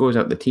that when he goes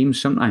out the team,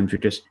 sometimes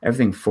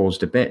everything falls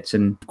to bits.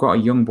 And we've got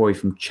a young boy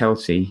from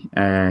Chelsea,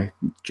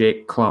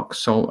 Jake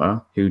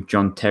Clark-Salter, who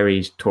John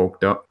Terry's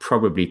talked up,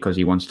 probably because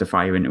he wants to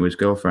fire into his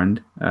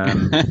girlfriend.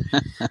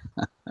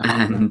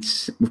 And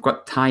we've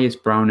got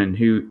Tyus Browning,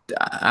 who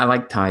I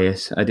like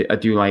Tyus. I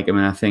do like him,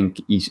 and I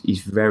think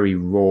he's very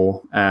raw,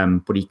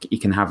 but he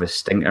can have a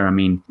stinker. I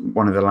mean,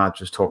 one of the lads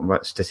was talking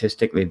about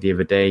statistically the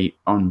other day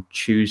on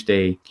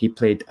Tuesday, he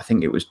played, I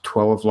think it was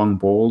 12 long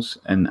balls,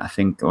 and I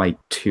think like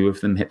 2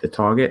 of them hit the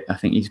target. I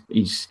think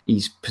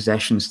his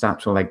possession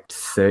stats were like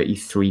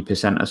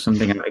 33% or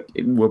something, and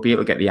we'll be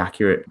able to get the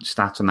accurate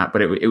stats on that,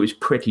 but it was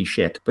pretty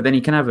shit. But then he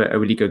can have a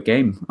really good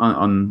game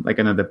on like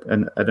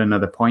at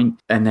another point,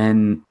 and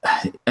then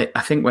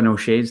I think when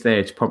O'Shea's there,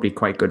 it's probably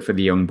quite good for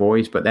the young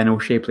boys. But then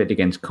O'Shea played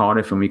against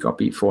Cardiff and we got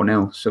beat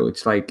 4-0. So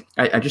it's like,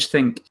 I just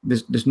think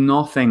there's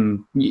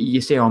nothing, you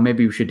say, oh,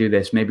 maybe we should do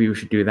this, maybe we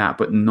should do that,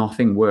 but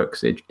nothing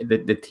works.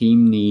 The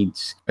team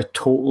needs a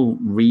total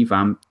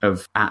revamp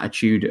of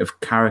attitude, of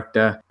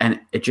character, and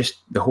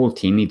the whole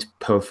team needs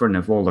pilfering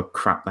of all the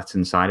crap that's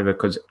inside of it,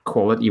 because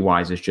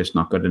quality-wise, it's just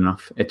not good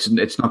enough. It's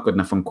not good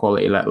enough on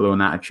quality, let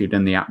alone attitude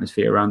and the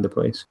atmosphere around the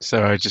place.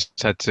 So I just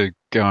had to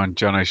go on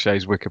John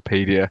O'Shea's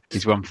Wikipedia.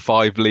 He's won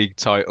 5 league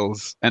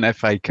titles, an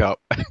FA Cup,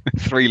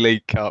 3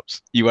 League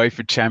Cups,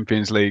 UEFA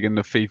Champions League, and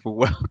the FIFA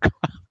World Cup.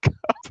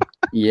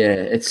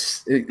 Yeah,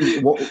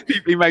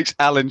 he makes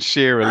Alan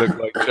Shearer look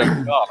like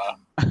Joe Garner.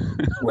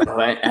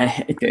 Well,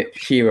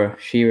 Shearer.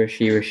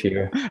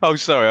 Oh,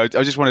 sorry. I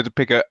just wanted to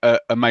pick a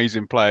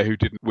amazing player who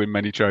didn't win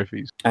many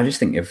trophies. I just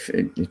think of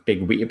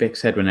Big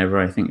Weetabix head whenever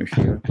I think of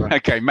Shearer.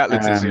 Okay, Matt Le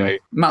Tissier.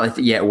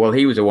 Yeah, well,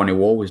 he was the one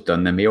who always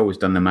done them. He always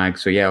done the mag.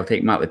 So yeah, I'll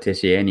take Matt Le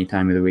Tissier any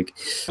time of the week.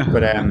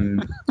 But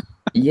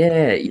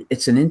yeah,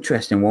 it's an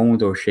interesting one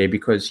with O'Shea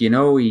because he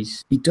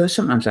does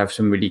sometimes have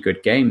some really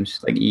good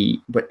games.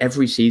 But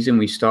every season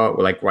we start,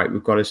 we're like, right,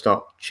 we've got to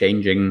start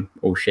changing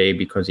O'Shea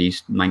because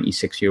he's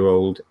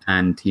 96-year-old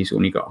and he's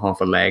only got half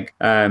a leg.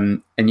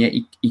 And yet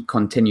he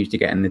continues to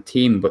get in the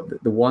team.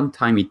 But the one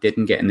time he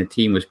didn't get in the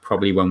team was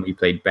probably when we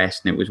played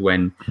best, and it was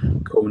when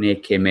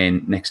Kone came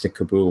in next to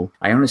Kaboul.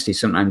 I honestly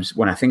sometimes,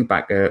 when I think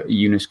back to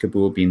Yunus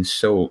Kaboul being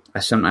sold, I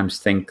sometimes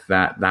think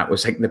that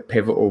was like the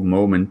pivotal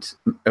moment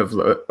of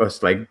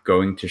us like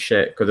going to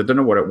shit, because I don't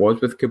know what it was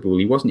with Kaboul.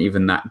 He wasn't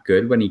even that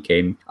good when he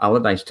came.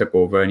 Allardyce took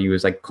over and he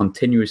was like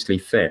continuously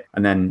fit,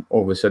 and then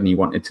all of a sudden he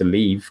wanted to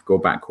leave, go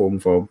back home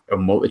for a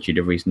multitude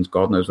of reasons.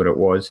 God knows what it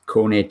was.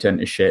 Kone turned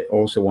to shit,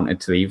 also wanted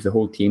to leave. The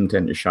whole team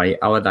turned to shite.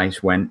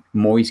 Allardyce went.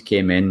 Moyes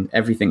came in.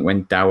 Everything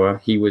went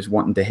dour. He was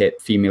wanting to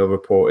hit female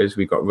reporters.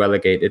 We got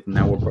relegated, and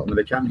now we're bottom of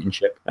the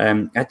championship.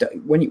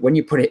 When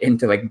you put it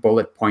into like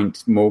bullet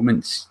point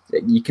moments,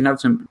 you can have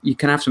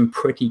some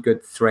pretty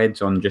good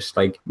threads on just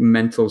like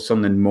mental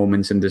Sunderland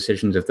moments and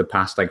decisions of the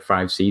past like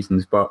 5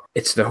 seasons. But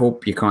it's the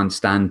hope you can't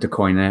stand, to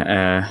coin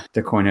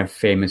a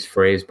famous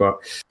phrase. But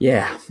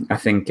yeah, I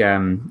think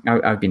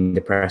I've been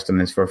depressed on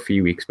this for a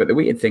few weeks. But the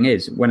weird thing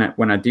is, when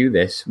I do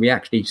this, we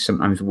actually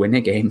sometimes win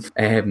a game.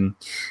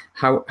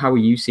 How are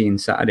you seeing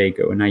Saturday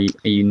going? Are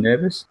you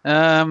nervous?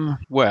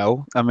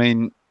 Well, I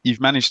mean, you've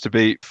managed to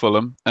beat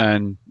Fulham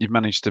and you've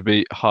managed to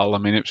beat Hull. I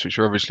mean, Ipswich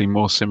are obviously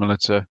more similar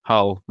to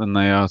Hull than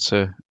they are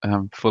to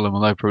Fulham,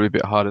 although probably a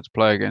bit harder to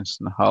play against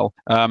than Hull.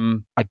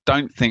 I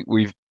don't think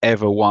we've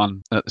ever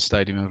won at the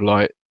Stadium of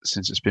Light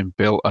it's been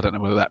built. I don't know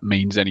whether that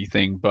means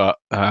anything, but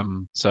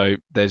so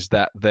there's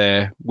that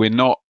there. We're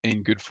not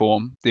in good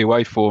form. The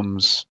away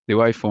form's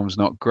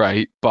not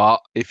great, but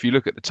if you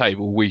look at the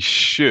table, we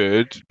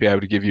should be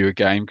able to give you a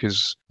game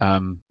because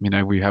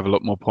we have a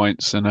lot more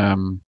points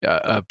and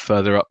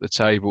further up the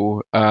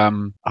table.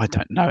 I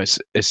don't know.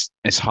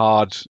 It's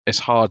hard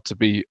to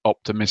be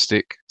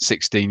optimistic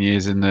 16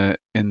 years in the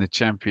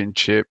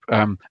championship.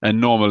 And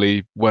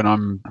normally when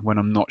I'm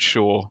not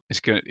sure, it's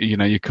going to,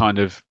 you kind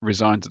of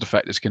resign to the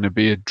fact it's going to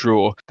be a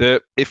draw.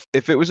 If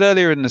it was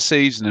earlier in the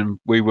season and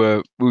we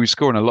were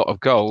scoring a lot of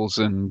goals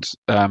and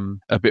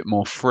a bit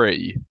more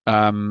free,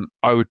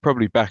 I would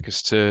probably back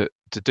us to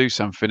do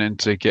something and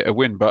to get a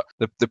win. But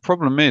the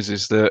problem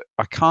is that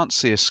I can't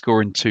see us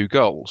scoring 2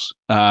 goals.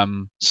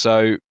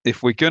 So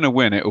if we're going to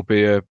win, it'll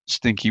be a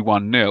stinky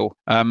 1-0.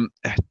 Do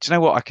you know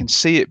what? I can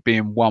see it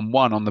being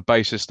 1-1 on the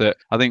basis that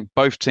I think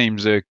both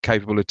teams are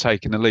capable of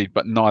taking the lead,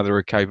 but neither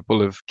are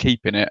capable of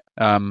keeping it.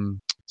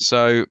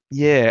 So,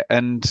 yeah,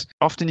 and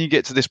often you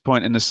get to this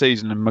point in the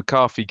season and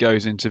McCarthy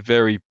goes into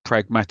very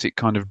pragmatic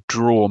kind of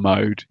draw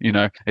mode.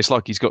 It's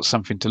like he's got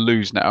something to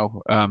lose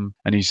now,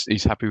 and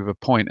he's happy with a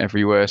point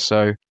everywhere.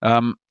 So,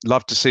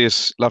 love to see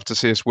us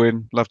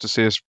win, love to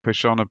see us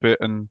push on a bit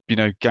and,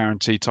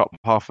 guarantee top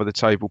half of the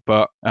table.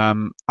 But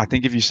I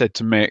think if you said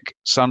to Mick,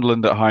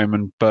 Sunderland at home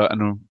and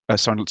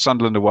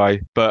Sunderland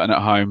away, Burton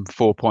at home,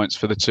 4 points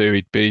for the 2,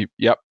 he'd be,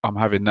 yep, I'm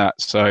having that.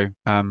 So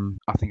I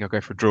think I'll go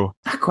for a draw.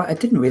 I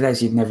didn't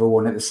realise you'd never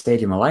won at the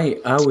Stadium of Light.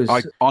 I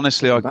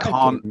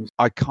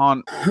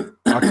can't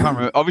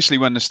remember. Obviously,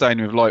 when the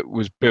Stadium of Light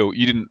was built,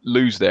 you didn't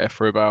lose there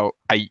for about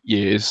 8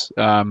 years.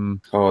 Those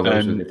were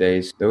the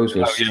days. Those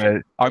were. Yeah.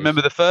 I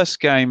remember the first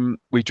game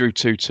we drew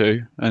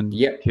 2-2, and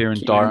Kieran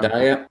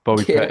Dyer,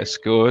 Bobby Pettis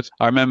scored.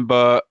 I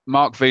remember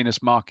Mark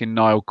Venus marking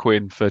Niall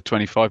Quinn for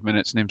 25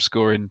 minutes and him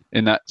scoring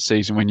in that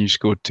season when you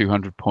scored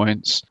 200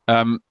 points.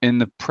 In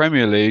the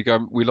Premier League,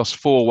 we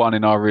lost 4-1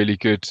 in our really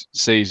good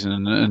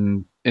season,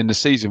 and in the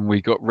season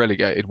we got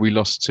relegated, we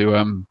lost to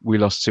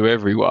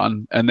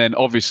everyone. And then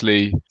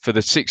obviously for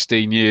the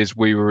 16 years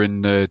we were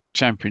in the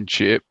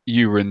Championship,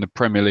 you were in the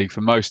Premier League for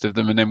most of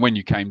them. And then when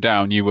you came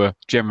down, you were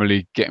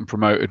generally getting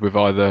promoted with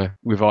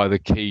either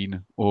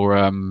Keane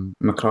or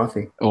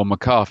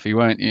McCarthy,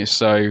 weren't you?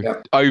 So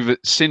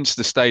since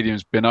the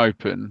stadium's been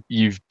open,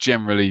 you've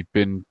generally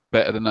been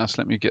better than us.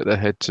 Let me get the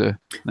head to.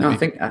 I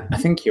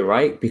think you're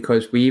right,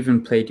 because we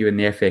even played you in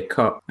the FA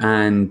Cup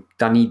and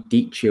Danny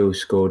Dichio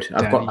scored.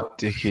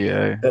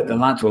 The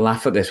lads will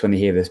laugh at this when they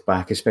hear this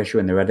back, especially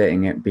when they're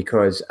editing it,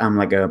 because I'm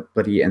like a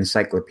bloody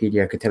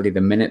encyclopedia. I could tell you the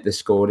minute they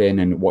scored in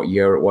and what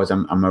year it was.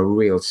 I'm a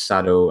real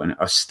sado, and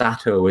a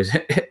stato is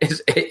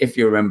if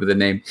you remember the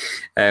name,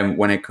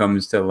 when it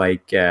comes to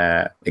like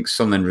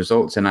Sunderland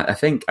results. And I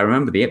think I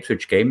remember the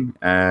Ipswich game.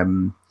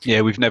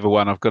 Yeah, we've never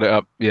won. I've got it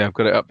up. Yeah, I've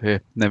got it up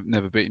here.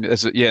 Never beaten. And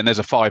there's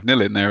a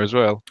 5-0 in there as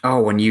well.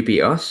 Oh, when you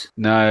beat us?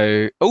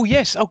 No. Oh,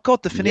 yes. Oh,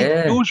 God, the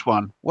Finnegan George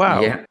one.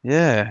 Wow.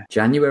 Yeah.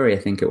 January, I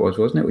think it was,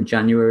 wasn't it?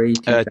 January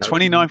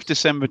 29th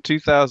December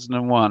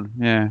 2001.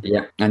 Yeah.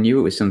 Yeah, I knew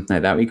it was something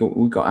like that. We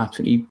got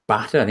absolutely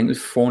battered. I think it was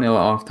 4-0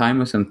 at half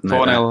time or something.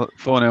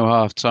 4-0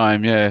 half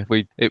time. Yeah.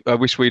 I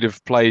wish we'd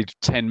have played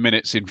 10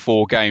 minutes in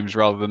 4 games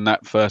rather than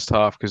that first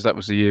half, because that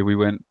was the year we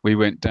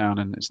went down,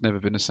 and it's never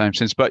been the same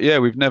since. But yeah,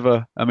 we've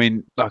never. I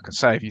mean, like I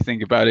say, if you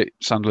think about it,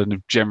 Sunderland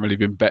have generally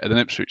been better than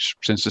Ipswich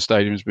since the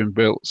stadium has been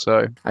built.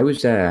 So I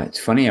was. It's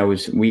funny.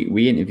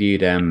 We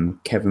interviewed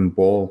Kevin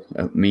Ball.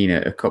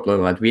 A couple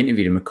of lads. We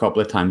interviewed him a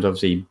couple of times.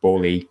 Obviously,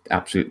 Bally,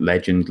 absolute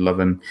legend. Love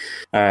him.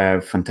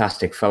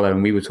 Fantastic fellow.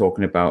 And we were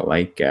talking about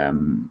like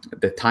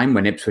the time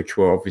when Ipswich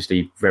were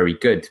obviously very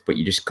good, but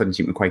you just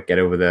couldn't quite get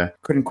over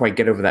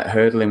that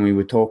hurdle. And we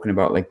were talking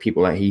about like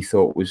people that he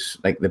thought was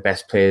like the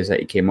best players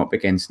that he came up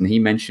against, and he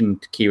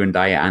mentioned Kieran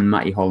Dyer and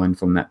Matty Holland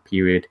from that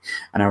period.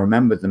 And I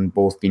remember them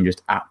both being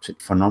just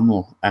absolutely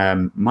phenomenal.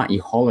 Matty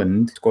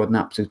Holland scored an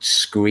absolute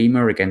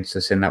screamer against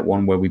us in that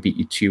one where we beat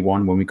you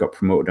 2-1 when we got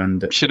promoted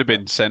under. Should have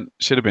been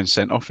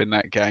sent off in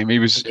that game. He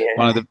was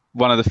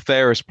one of the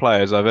fairest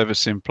players I've ever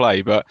seen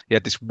play, but he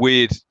had this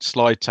weird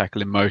slide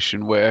tackle in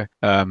motion where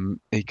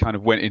he kind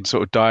of went in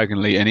sort of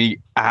diagonally and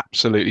he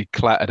absolutely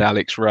clattered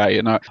Alex Ray.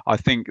 And I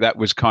think that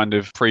was kind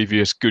of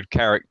previous good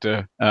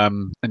character,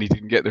 and he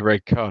didn't get the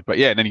red card. But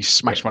and then he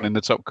smashed one in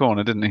the top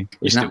corner, didn't he?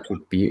 It's an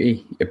absolute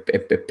beauty.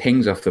 It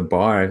pings off the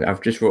bar.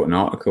 I've just wrote an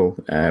article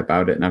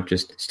about it, and I've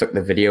just stuck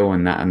the video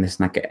on that, and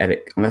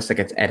unless it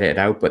gets edited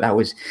out. But that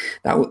was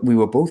we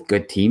were both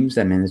good teams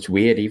then, and it's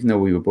weird. Even though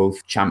we were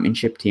both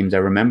Championship teams, I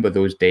remember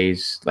those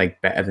days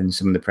like better than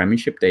some of the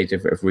Premiership days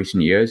of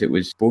recent years. It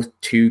was both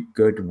two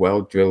good,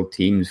 well-drilled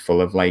teams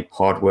full of like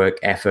hard work,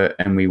 effort,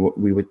 and we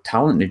were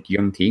talented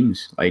young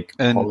teams.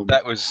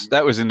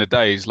 That was in the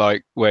days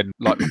like when,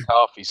 like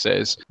McCarthy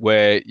says,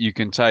 where you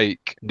can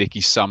take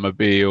Nicky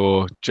Summerby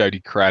or Jody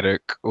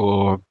Craddock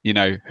or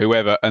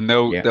whoever, and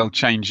they'll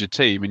change your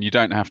team, and you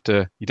don't have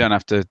to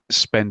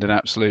spend an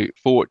absolute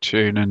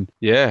fortune. And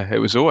it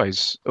was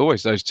always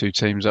those two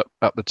teams up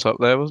the top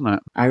there, wasn't it?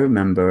 I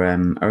remember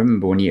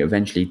when he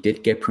eventually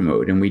did get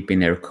promoted, and we'd been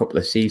there a couple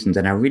of seasons.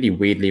 And I really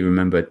weirdly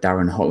remember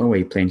Darren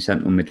Holloway playing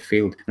central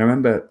midfield. And I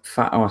remember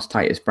fat ass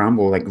Titus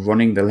Bramble like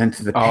running the length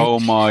of the pitch. Oh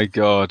my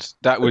God,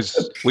 that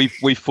was we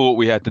thought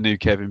we had the new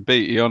Kevin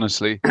Beattie.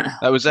 Honestly,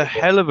 that was a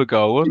hell of a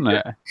goal, wasn't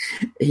it?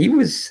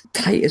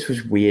 Titus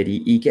was weird.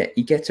 He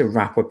gets a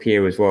wrap up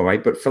here as well,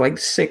 right? But for like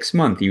 6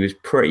 months, he was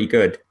pretty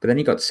good. But then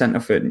he got sent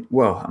off at,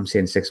 well, I'm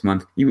saying 6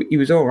 months. He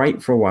was all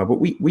right for a while. But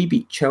we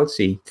beat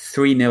Chelsea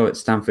 3-0 at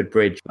Stamford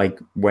Bridge, like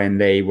when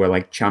they were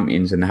like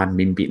champions and they hadn't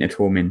been beaten at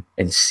home in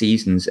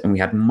seasons. And we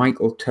had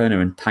Michael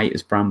Turner and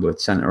Titus Bramble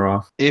at centre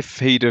half. If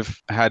he'd have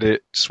had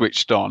it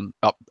switched on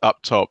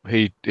up top,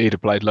 he'd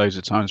have played loads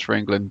of times for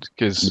England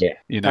because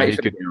he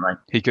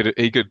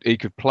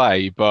could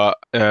play, but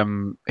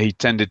he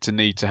tended to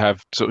need to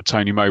have sort of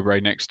Tony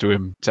Mowbray next to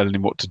him telling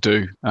him what to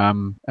do.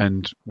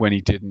 And when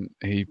he didn't,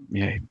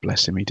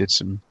 bless him, he did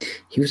some.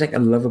 He was like a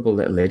lovable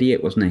little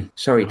idiot, wasn't he?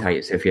 Sorry,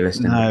 Titus, if you're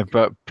listening. No,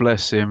 but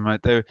bless him.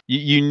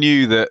 You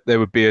knew that there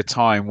would be a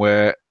time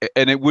where,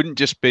 and it wouldn't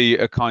just be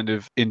a kind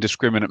of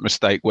indiscriminate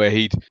mistake where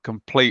he'd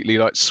completely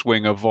like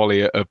swing a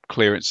volley at a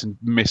clearance and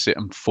miss it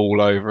and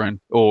fall over,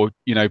 or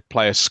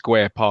play a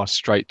square pass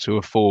straight to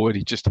a forward.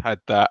 He just had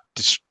that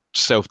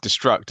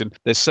self-destruct. And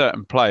there's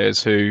certain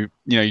players who,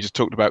 you just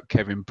talked about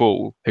Kevin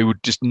Ball, who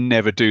would just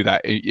never do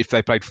that. If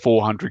they played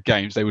 400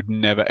 games, they would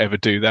never ever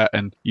do that.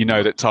 And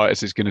that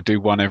Titus is going to do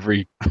one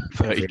every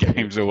 30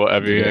 games or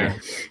whatever. Yeah.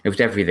 It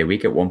was every other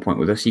week at one point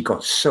with us. He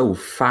got so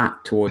fat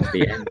towards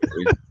the end.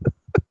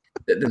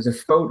 There's a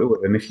photo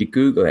of him, if you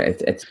Google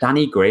it, it's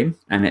Danny Graham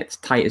and it's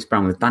Titus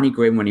Brown with Danny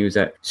Graham when he was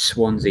at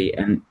Swansea.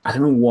 And I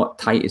don't know what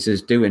Titus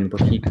is doing,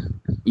 but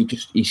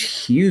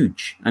he's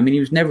huge. I mean, he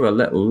was never a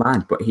little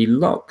lad, but he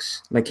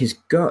looks like his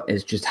gut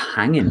is just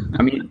hanging.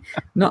 I mean,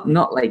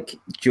 not like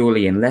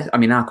Julian. I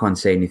mean, I can't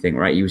say anything,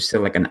 right? He was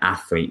still like an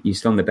athlete. He's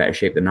still in the better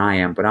shape than I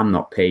am, but I'm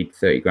not paid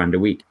 30 grand a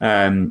week.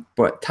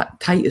 But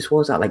Titus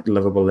was that like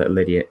lovable little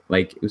idiot.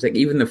 Like, it was like,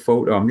 even the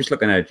photo, I'm just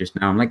looking at it just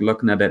now. I'm like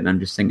looking at it and I'm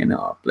just thinking,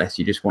 oh, bless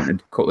you, just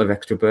wanted a couple of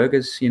extra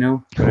burgers,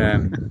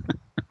 But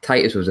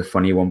Titus was a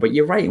funny one. But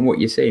you're right in what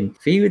you're saying.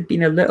 If he had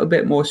been a little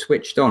bit more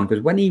switched on,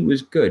 because when he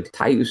was good,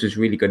 Titus was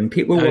really good, and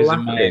people will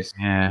laugh at this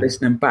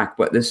listening back.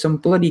 But there's some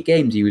bloody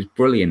games he was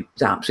brilliant.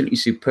 It's absolutely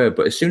superb.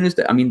 But as soon as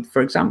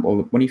for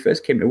example, when he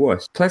first came to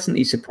us,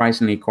 pleasantly,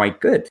 surprisingly quite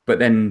good. But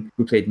then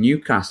we played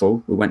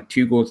Newcastle. We went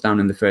 2 goals down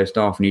in the first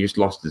half, and he just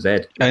lost his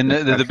head. And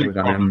the big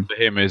problem for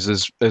him is,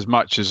 as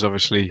much as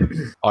obviously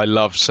I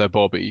love Sir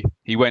Bobby,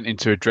 he went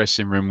into a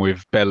dressing room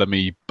with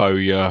Bellamy,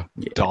 Bowyer,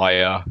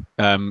 Dyer.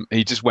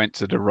 He just went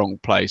to the wrong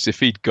place. If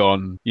he'd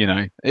gone,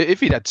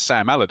 if he'd had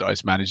Sam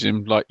Allardyce manage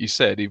him, like you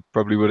said, he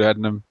probably would have had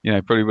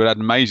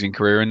an amazing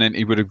career, and then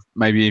he would have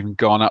maybe even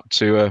gone up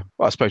to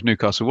I suppose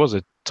Newcastle was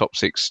a top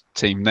 6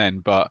 team then,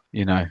 but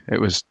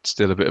it was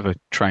still a bit of a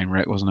train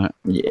wreck, wasn't it?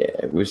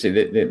 Yeah, it was.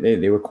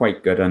 They were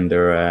quite good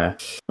under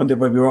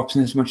Bobby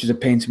Robson, as much as it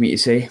pains me to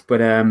say.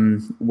 But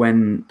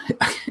when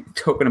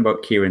talking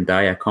about Kieran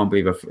Dyer, I can't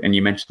believe and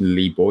you mentioned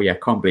Lee Bowyer, I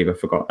can't believe I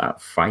forgot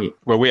that fight.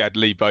 Well, we had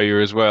Lee Bowyer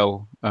as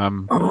well.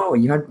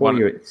 You had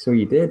Bowyer, so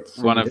you did.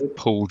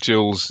 Paul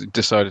Jules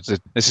decided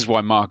to. This is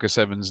why Marcus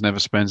Evans never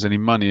spends any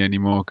money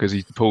anymore,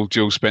 because Paul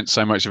Jules spent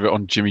so much of it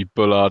on Jimmy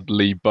Bullard,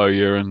 Lee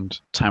Bowyer, and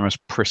Thomas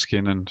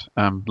Priskin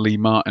and Lee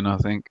Martin, I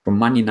think. From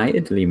Man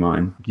United, Lee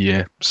Martin.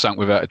 Yeah, sunk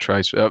without a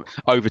trace.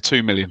 Over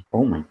 2 million.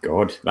 Oh my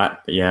God,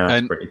 that's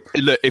pretty.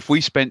 Look, if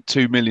we spent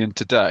 2 million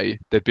today,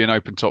 there'd be an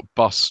open top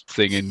bus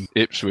thing in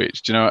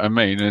Ipswich. Do you know what I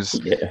mean?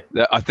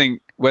 I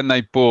think when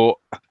they bought,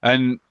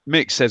 and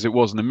Mick says it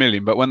wasn't $1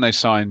 million, but when they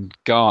signed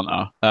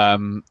Garner,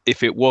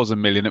 if it was $1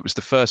 million, it was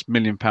the first £1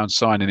 million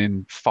signing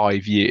in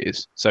 5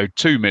 years. So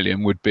 2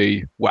 million would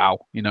be wow,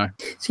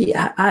 See,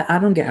 I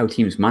don't get how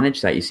teams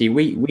manage that. You see,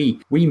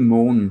 we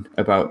moan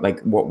about like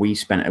what we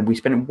spent. We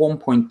spent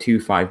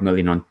 1.25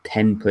 million on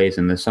 10 players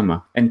in the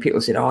summer, and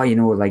people said,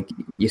 like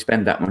you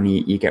spend that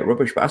money, you get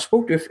rubbish. But I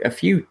spoke to a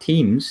few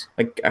teams.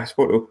 Like I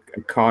spoke to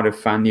a Cardiff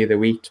fan the other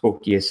week,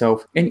 spoke to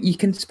yourself, and you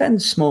can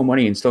spend small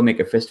money and still make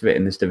a fist of it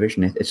in this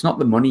division. It's not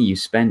the money you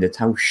spend, it's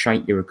how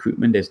shite your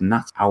recruitment is, and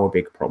that's our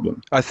big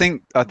problem. I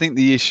think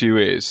the issue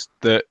is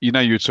that, you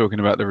were talking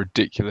about the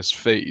ridiculous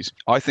fees.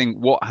 I think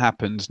what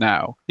happens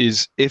now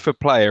is if a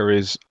player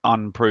is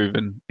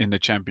unproven in the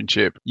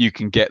Championship, you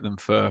can get them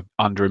for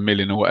under $1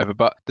 million or whatever.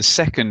 But the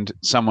second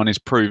someone is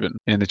proven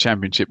in the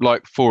Championship,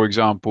 like for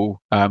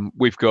example,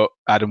 we've got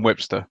Adam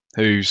Webster,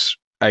 who's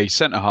a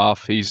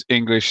centre-half. He's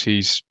English,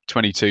 he's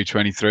 22,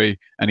 23,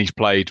 and he's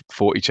played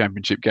 40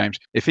 Championship games.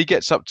 If he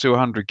gets up to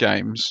 100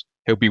 games,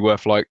 he'll be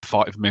worth like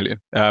 5 million.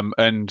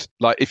 And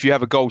like if you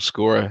have a goal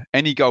scorer,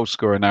 any goal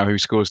scorer now who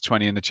scores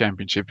 20 in the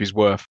Championship is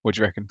worth, what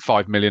do you reckon,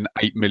 5 million,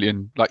 8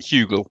 million, like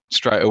Hugill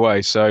straight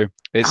away. So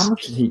how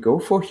much did he go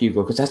for,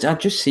 Hugill? Because I've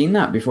just seen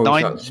that before.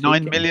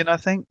 9 million, I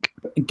think.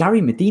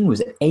 Gary Medine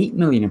was 8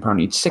 million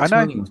apparently. It's 6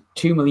 million,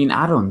 2 million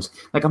add-ons.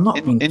 Like I'm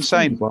not being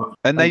insane.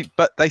 funny,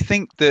 but they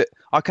think that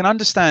I can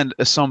understand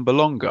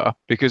Assombalonga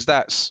because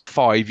that's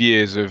 5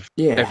 years of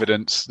Yeah.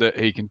 evidence that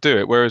he can do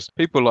it. Whereas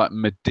people like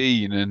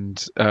Medine and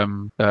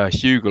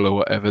Hugel or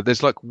whatever,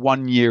 there's like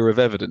 1 year of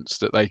evidence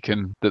that they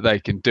can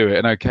do it.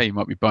 And okay, you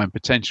might be buying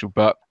potential,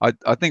 but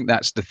I think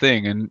that's the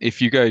thing. And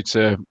if you go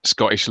to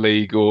Scottish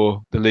League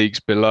or the leagues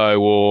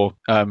below, or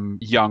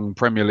young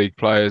Premier League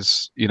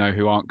players, you know,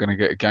 who aren't going to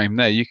get a game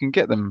there, you can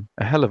get them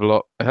a hell of a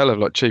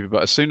lot cheaper.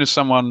 But as soon as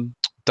someone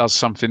does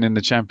something in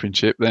the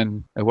Championship,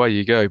 then away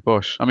you go,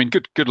 bosh. I mean,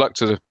 good luck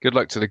to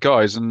the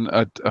guys, and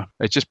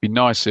it'd just be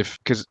nice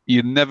because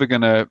you're never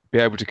going to be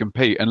able to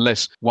compete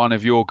unless one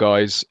of your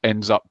guys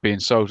ends up being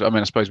sold. I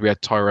mean, I suppose we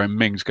had Tyrone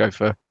Mings go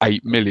for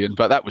 8 million,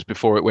 but that was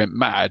before it went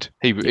mad.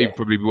 He'd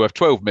probably be worth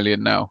 12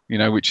 million now, you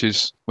know, which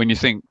is, when you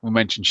think, we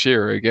mentioned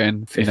Shearer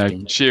again, 15. You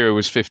know, Shearer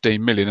was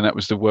 15 million, and that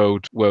was the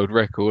world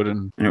record,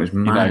 and it was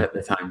mad at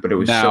the time. But it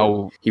was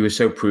he was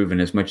so proven.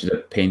 As much as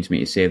it pains me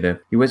to say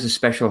that he wears a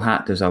special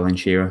hat, does Alan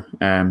Shearer.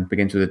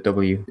 Begins with a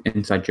W,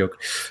 inside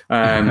joke.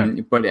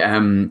 But I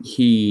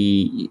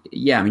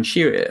mean,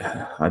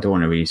 Shearer, I don't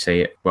want to really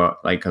say it,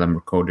 but like, I'm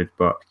recorded,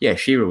 but yeah,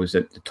 Shearer was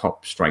at the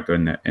top striker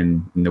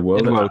in the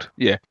world.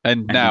 Yeah,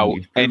 and now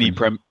any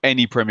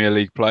Premier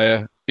League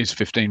player is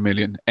 15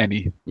 million.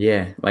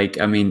 Yeah, like,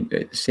 I mean,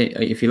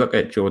 if you look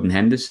at Jordan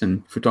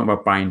Henderson, if we're talking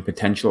about buying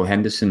potential,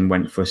 Henderson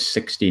went for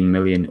 16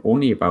 million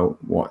only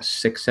about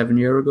 6-7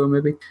 years ago,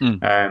 maybe.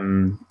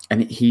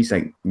 And he's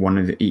like one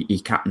of he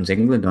captains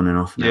England on and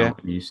off now.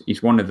 Yeah.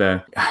 He's one of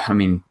the, I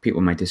mean,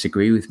 people might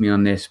disagree with me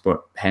on this,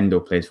 but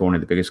Hendo plays for one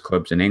of the biggest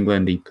clubs in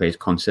England. He plays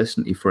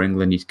consistently for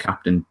England. He's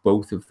captained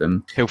both of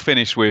them. He'll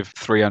finish with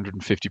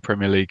 350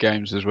 Premier League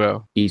games as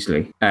well.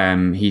 Easily.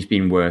 He's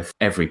been worth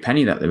every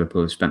penny that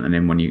Liverpool have spent on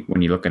him when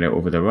you look at it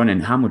over the run.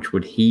 And how much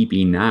would he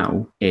be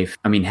now if,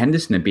 I mean,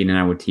 Henderson had been in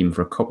our team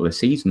for a couple of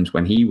seasons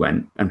when he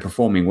went and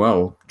performing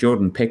well.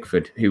 Jordan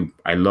Pickford, who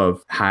I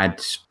love,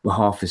 had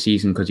half a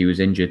season because he was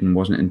injured and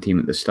wasn't in the team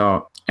at the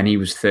start, and he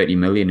was 30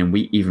 million, and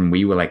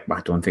we were like, well,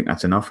 I don't think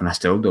that's enough, and I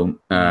still don't,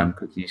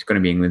 because he's going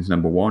to be England's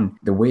number one.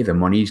 The way the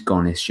money's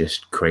gone is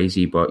just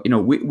crazy. But, you know,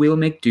 we'll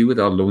make do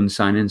with our loan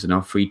signings and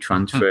our free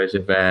transfers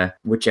of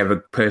whichever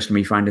person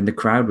we find in the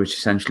crowd, which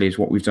essentially is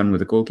what we've done with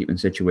the goalkeeping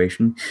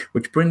situation,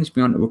 which brings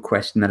me on to a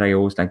question that I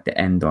always like to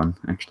end on,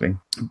 actually.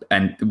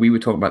 And we were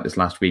talking about this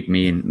last week,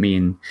 me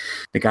and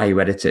the guy who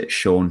edits it,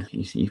 Sean.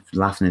 He's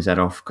laughing his head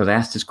off because I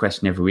ask this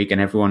question every week, and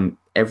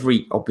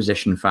every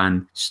opposition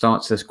fan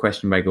starts this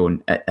question by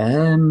going,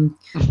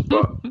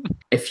 but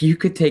if you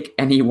could take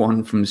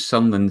anyone from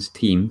Sunderland's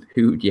team,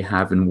 who would you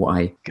have and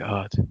why?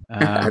 God.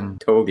 I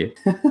told you.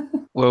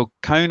 Well,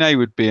 Kone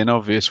would be an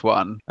obvious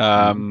one,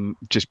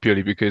 just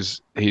purely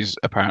because he's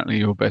apparently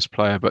your best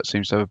player, but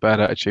seems to have a bad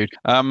attitude.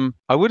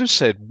 I would have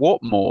said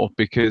Watmore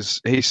because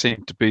he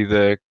seemed to be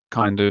the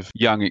kind of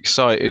young,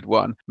 excited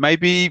one.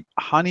 Maybe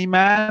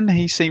Honeyman.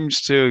 He seems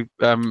to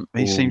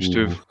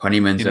have.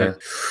 Honeyman's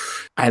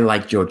I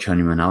like George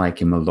Honeyman. I like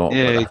him a lot.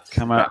 Yeah,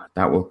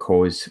 that will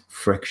cause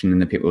friction in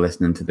the people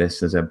listening to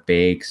this. There's a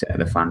big set of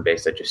the fan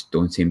base that just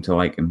don't seem to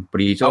like him.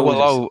 But he's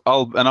always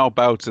I'll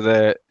bow to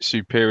their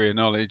superior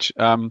knowledge.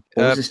 Always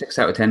a 6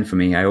 out of 10 for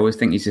me. I always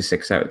think he's a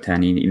 6 out of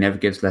 10. He never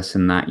gives less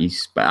than that.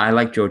 But I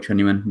like George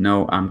Honeyman.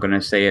 No, I'm going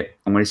to say it.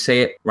 I'm going to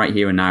say it right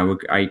here and now.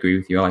 I agree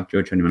with you. I like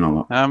George Honeyman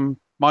a lot.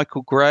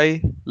 Michael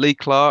Gray, Lee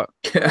Clark,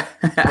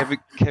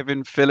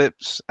 Kevin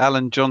Phillips,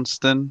 Alan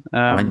Johnston.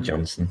 Alan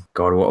Johnston.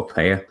 God, what a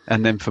player.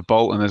 And then for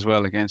Bolton as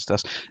well against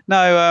us.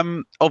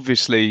 No,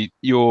 obviously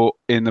you're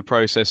in the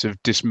process of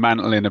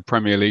dismantling a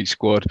Premier League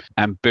squad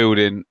and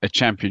building a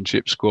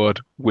Championship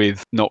squad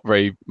with not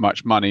very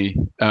much money.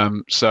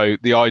 So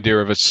the idea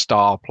of a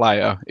star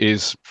player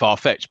is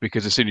far-fetched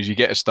because as soon as you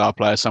get a star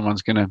player,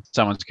 someone's gonna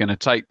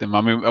take them. I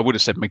mean, I would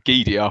have said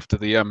McGeady after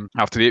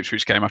the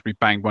Ipswich game after we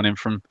banged one in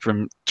from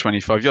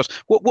 25 yards.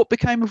 What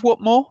became of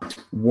Watmore?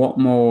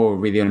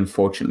 Watmore really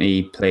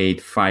unfortunately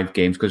played 5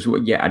 games because,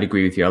 yeah, I'd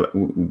agree with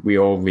you. We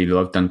all really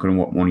love Duncan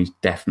Watmore. He's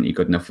definitely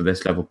good enough for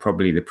this level,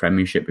 probably the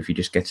Premiership if he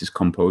just gets his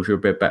composure a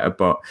bit better.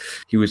 But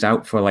he was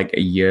out for like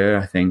a year,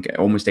 I think,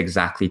 almost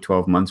exactly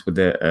 12 months with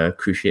a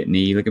cruciate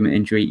knee ligament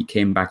injury. He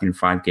came back in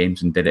 5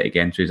 games and did it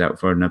again, so he's out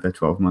for another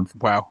 12 months.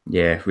 Wow.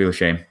 Yeah, real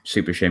shame.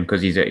 Super shame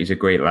because he's a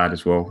great lad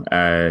as well.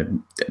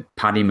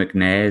 Paddy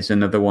McNair is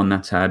another one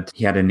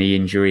he had a knee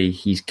injury.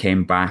 He's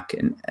came back,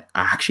 and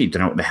I actually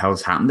don't know what the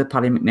hell's happened to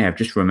Paddy McNair. I've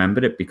just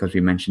remembered it because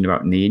we mentioned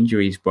about knee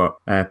injuries, but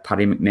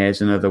Paddy McNair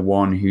is another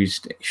one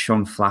who's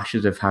shown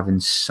flashes of having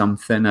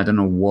something. I don't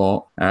know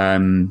what,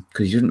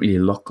 because he doesn't really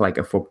look like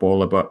a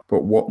footballer, but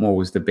Watmore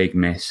was the big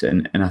miss,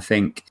 and I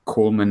think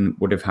Coleman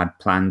would have had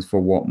plans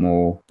for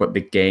Watmore, but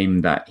the game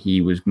that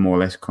he was more or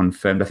less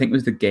confirmed, I think it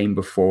was the game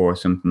before or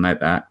something like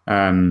that,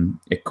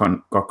 it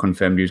got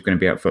confirmed he was going to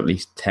be out for at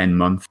least 10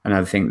 months, and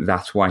I think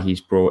that's why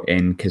he's brought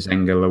in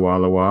Kazenga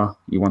Lawalawa.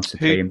 He wants to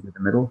play him to the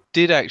middle.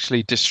 Did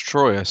actually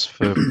destroy us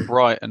for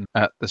Brighton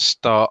at the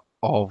start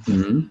of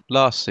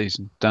last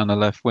season down the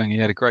left wing. He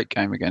had a great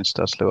game against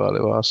us,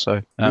 Lualua.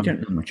 So we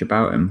don't know much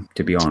about him,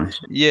 to be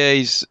honest. Yeah,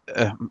 he's.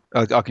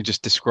 I can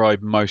just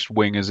describe most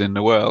wingers in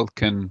the world.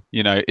 Can,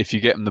 you know, if you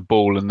get them the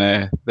ball and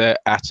they're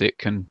at it,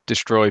 can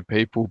destroy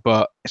people.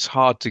 But it's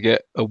hard to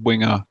get a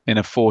winger in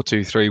a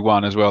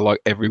 4-2-3-1 as well, like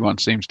everyone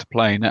seems to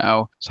play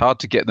now. It's hard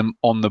to get them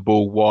on the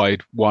ball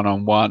wide,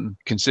 one-on-one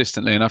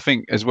consistently. And I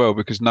think as well,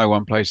 because no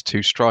one plays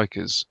two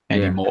strikers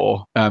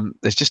anymore,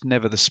 there's just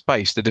never the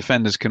space. The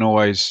defenders can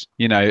always,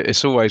 you know,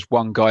 it's always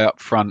one guy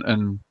up front,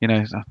 and, you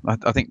know,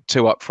 I think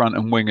two up front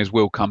and wingers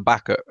will come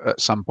back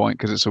at some point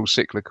because it's all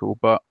cyclical.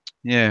 But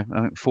yeah,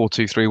 I think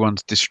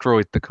 4-2-3-1's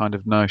destroyed the kind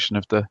of notion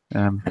of the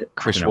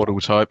Chris Waddle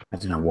type. I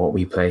don't know what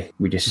we play.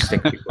 We just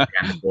stick people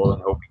against the ball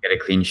and hope we get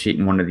a clean sheet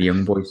and one of the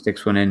young boys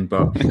sticks one in.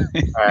 But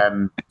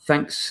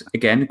thanks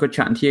again. Good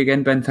chatting to you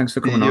again, Ben. Thanks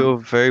for coming on. You're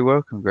very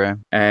welcome,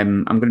 Graham.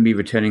 I'm going to be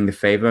returning the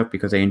favour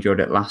because I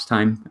enjoyed it last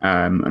time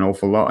an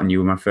awful lot, and you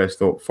were my first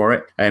thought for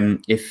it.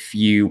 If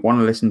you want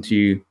to listen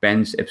to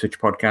Ben's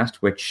Ipswich podcast,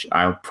 which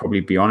I'll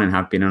probably be on and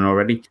have been on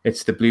already,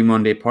 it's the Blue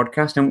Monday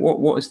podcast. And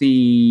what is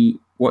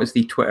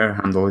the Twitter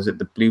handle? Is it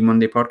the Blue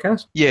Monday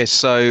podcast? Yes,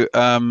 so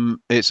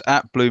it's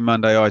at Blue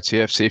Monday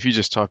ITFC. If you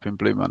just type in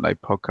Blue Monday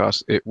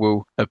podcast, it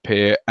will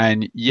appear.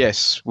 And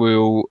yes,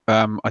 we'll.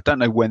 I don't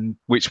know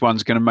which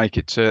one's going to make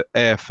it to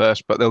air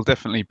first, but there'll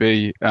definitely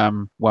be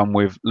one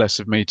with less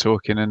of me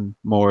talking and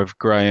more of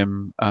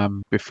Graham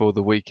before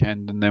the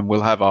weekend. And then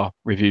we'll have our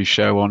review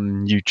show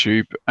on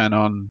YouTube and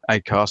on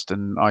Acast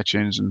and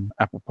iTunes and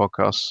Apple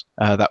Podcasts.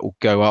 That will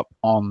go up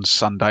on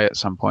Sunday at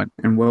some point.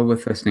 And well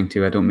worth listening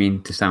to. I don't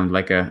mean to sound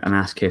like an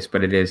ass kiss,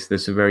 but it is.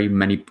 There's very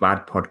many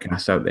bad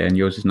podcasts out there, and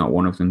yours is not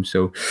one of them.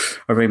 So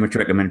I very much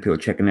recommend people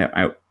checking it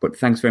out. But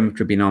thanks very much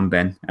for being on,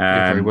 Ben. You're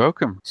very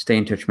welcome. Stay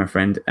in touch, my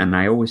friend. And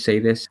I always say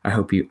this: I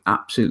hope you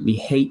absolutely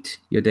hate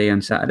your day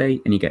on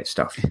Saturday and you get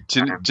stuffed.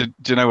 Do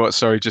you know what?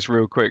 Sorry, just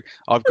real quick.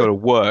 I've got to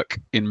work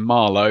in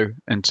Marlow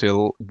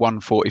until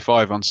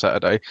 1:45 on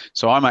Saturday,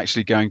 so I'm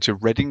actually going to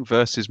Reading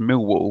versus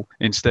Millwall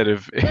instead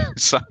of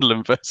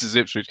Sunderland versus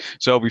Ipswich.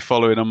 So I'll be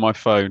following on my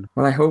phone.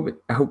 Well, I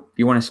hope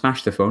you want to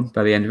smash the phone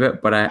by the end of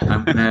it, but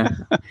I'm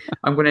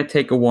gonna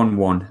take a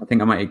 1-1. I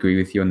think I might agree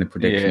with you on the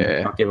prediction.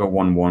 Yeah. I'll give a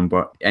 1-1,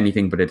 but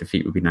anything but a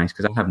defeat would be nice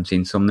because I haven't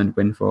seen Sunderland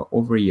win for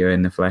over a year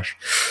in the flesh.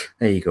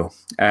 There you go.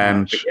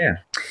 But yeah.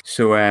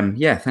 So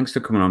thanks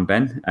for coming on,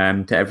 Ben.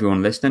 To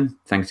everyone listening,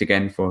 thanks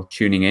again for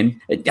tuning in.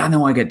 I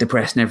know I get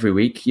depressed every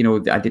week. You know,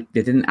 they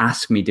didn't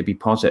ask me to be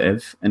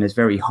positive, and it's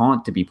very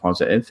hard to be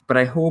positive. But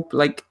I hope,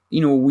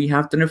 we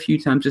have done a few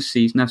times this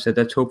season. I've said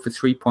let's hope for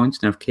 3 points,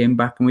 and I've came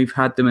back and we've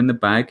had them in the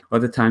bag.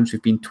 Other times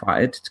we've been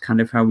twatted. It's kind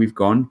of how we've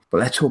gone. But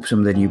let's hope some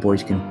of the new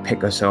boys can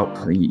pick us up.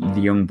 The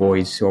young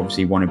boys who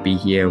obviously want to be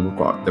here. We've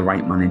got the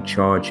right man in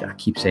charge. I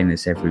keep saying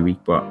this every week,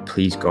 but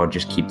please, God,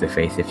 just keep the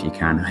faith if you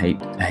can.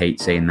 I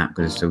hate saying that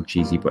because it's so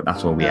cheesy, but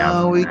that's all we have.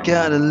 Oh, we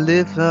gotta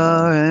live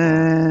our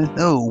end.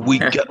 Oh, we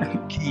gotta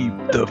keep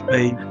the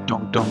faith.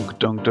 Dong, dong,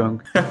 dong,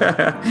 dong.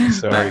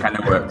 Sorry. That kind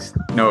of works.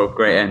 No,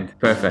 great end.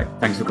 Perfect.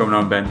 Thanks for coming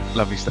on, Ben.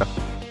 Lovely stuff.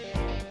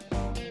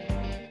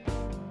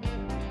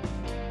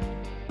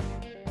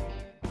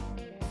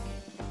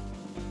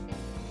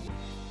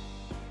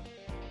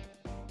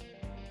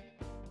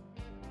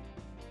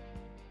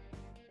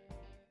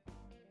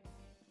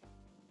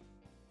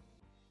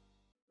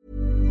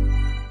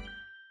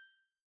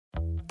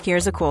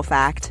 Here's a cool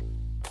fact.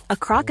 A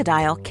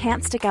crocodile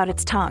can't stick out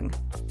its tongue.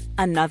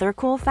 Another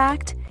cool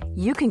fact,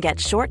 you can get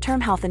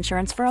short-term health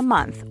insurance for a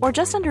month or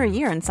just under a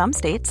year in some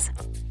states.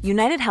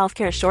 United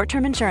Healthcare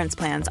short-term insurance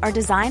plans are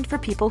designed for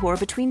people who are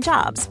between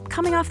jobs,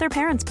 coming off their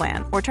parents'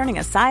 plan, or turning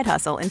a side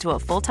hustle into a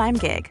full-time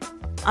gig.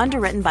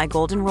 Underwritten by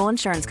Golden Rule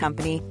Insurance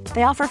Company,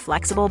 they offer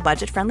flexible,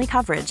 budget-friendly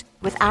coverage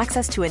with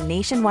access to a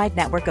nationwide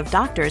network of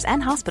doctors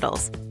and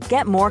hospitals.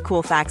 Get more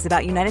cool facts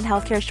about United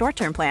Healthcare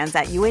short-term plans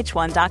at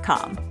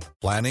uh1.com.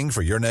 Planning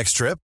for your next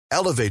trip?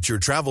 Elevate your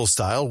travel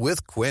style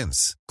with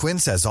Quince.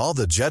 Quince has all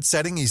the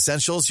jet-setting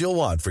essentials you'll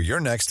want for your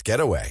next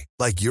getaway,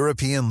 like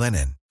European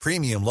linen,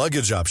 premium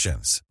luggage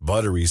options,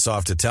 buttery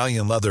soft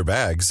Italian leather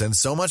bags, and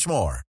so much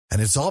more.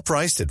 And it's all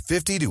priced at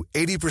 50 to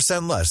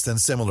 80% less than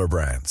similar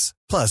brands.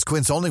 Plus,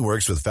 Quince only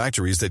works with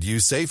factories that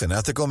use safe and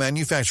ethical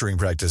manufacturing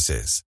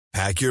practices.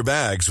 Pack your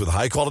bags with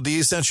high-quality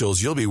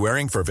essentials you'll be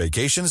wearing for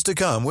vacations to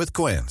come with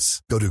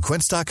Quince. Go to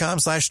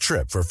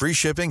quince.com/trip for free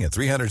shipping and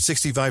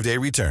 365-day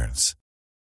returns.